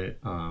looking at it.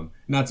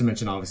 Not to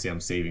mention, obviously, I'm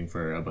saving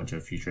for a bunch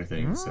of future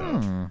things.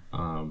 So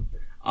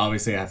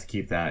obviously, I have to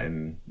keep that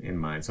in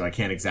mind. So I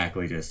can't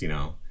exactly just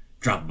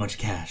drop a bunch of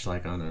cash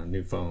like on a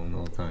new phone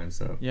all the time.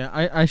 So Yeah,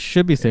 I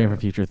should be saving for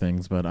future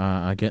things, but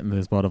I get into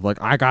this boat of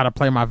like I gotta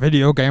play my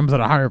video games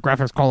at a higher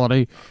graphics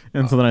quality,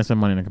 and so then I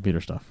spend money on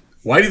computer stuff.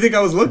 why do you think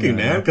I was looking,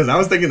 man? Because I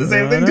was thinking the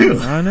same thing know, too.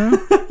 I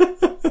know.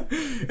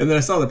 And then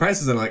I saw the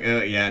prices and I'm like,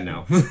 yeah,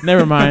 no.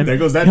 Never mind. There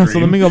goes that Yeah, dream. so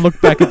let me go look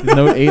back at the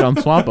Note 8 on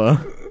Swappa.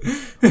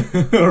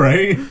 All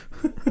right.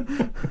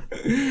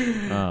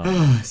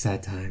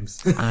 Sad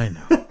times. I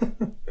know.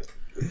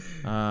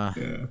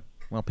 Yeah.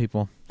 Well,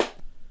 people,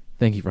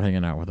 thank you for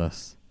hanging out with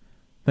us.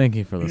 Thank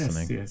you for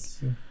listening.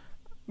 Yes.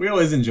 We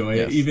always enjoy it,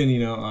 Yes.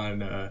 even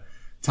on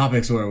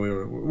topics where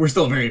we're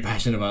still very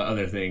passionate about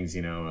other things.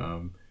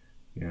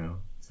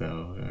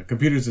 So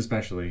computers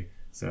especially.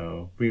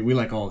 So we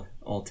like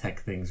all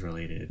tech things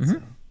related. Mm-hmm.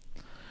 So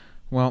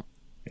Well,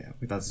 yeah,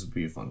 we thought this would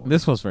be a fun one.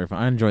 this was very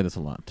fun. I enjoyed this a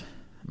lot.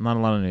 Not a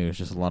lot of news,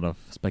 just a lot of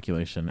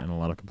speculation and a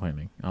lot of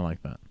complaining. I like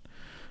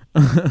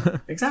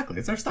that. Exactly,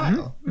 it's our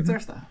style. It's our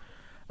style.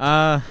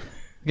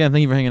 Again,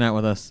 thank you for hanging out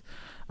with us.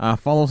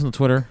 Follow us on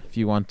Twitter if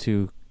you want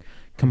to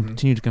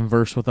continue to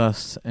converse with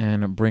us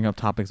and bring up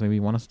topics maybe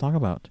you want us to talk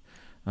about.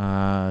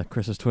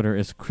 Chris's Twitter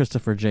is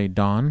Christopher J.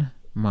 Don.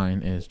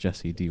 Mine is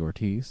Jesse D.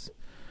 Ortiz.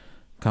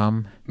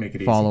 Come, Make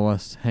it follow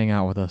us, hang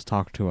out with us,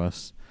 talk to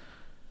us.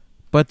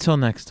 But till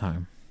next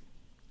time,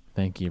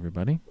 thank you,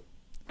 everybody.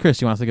 Chris,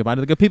 you want to say goodbye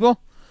to the good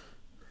people?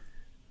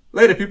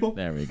 Later, people.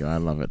 There we go. I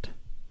love it.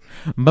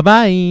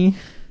 Bye-bye.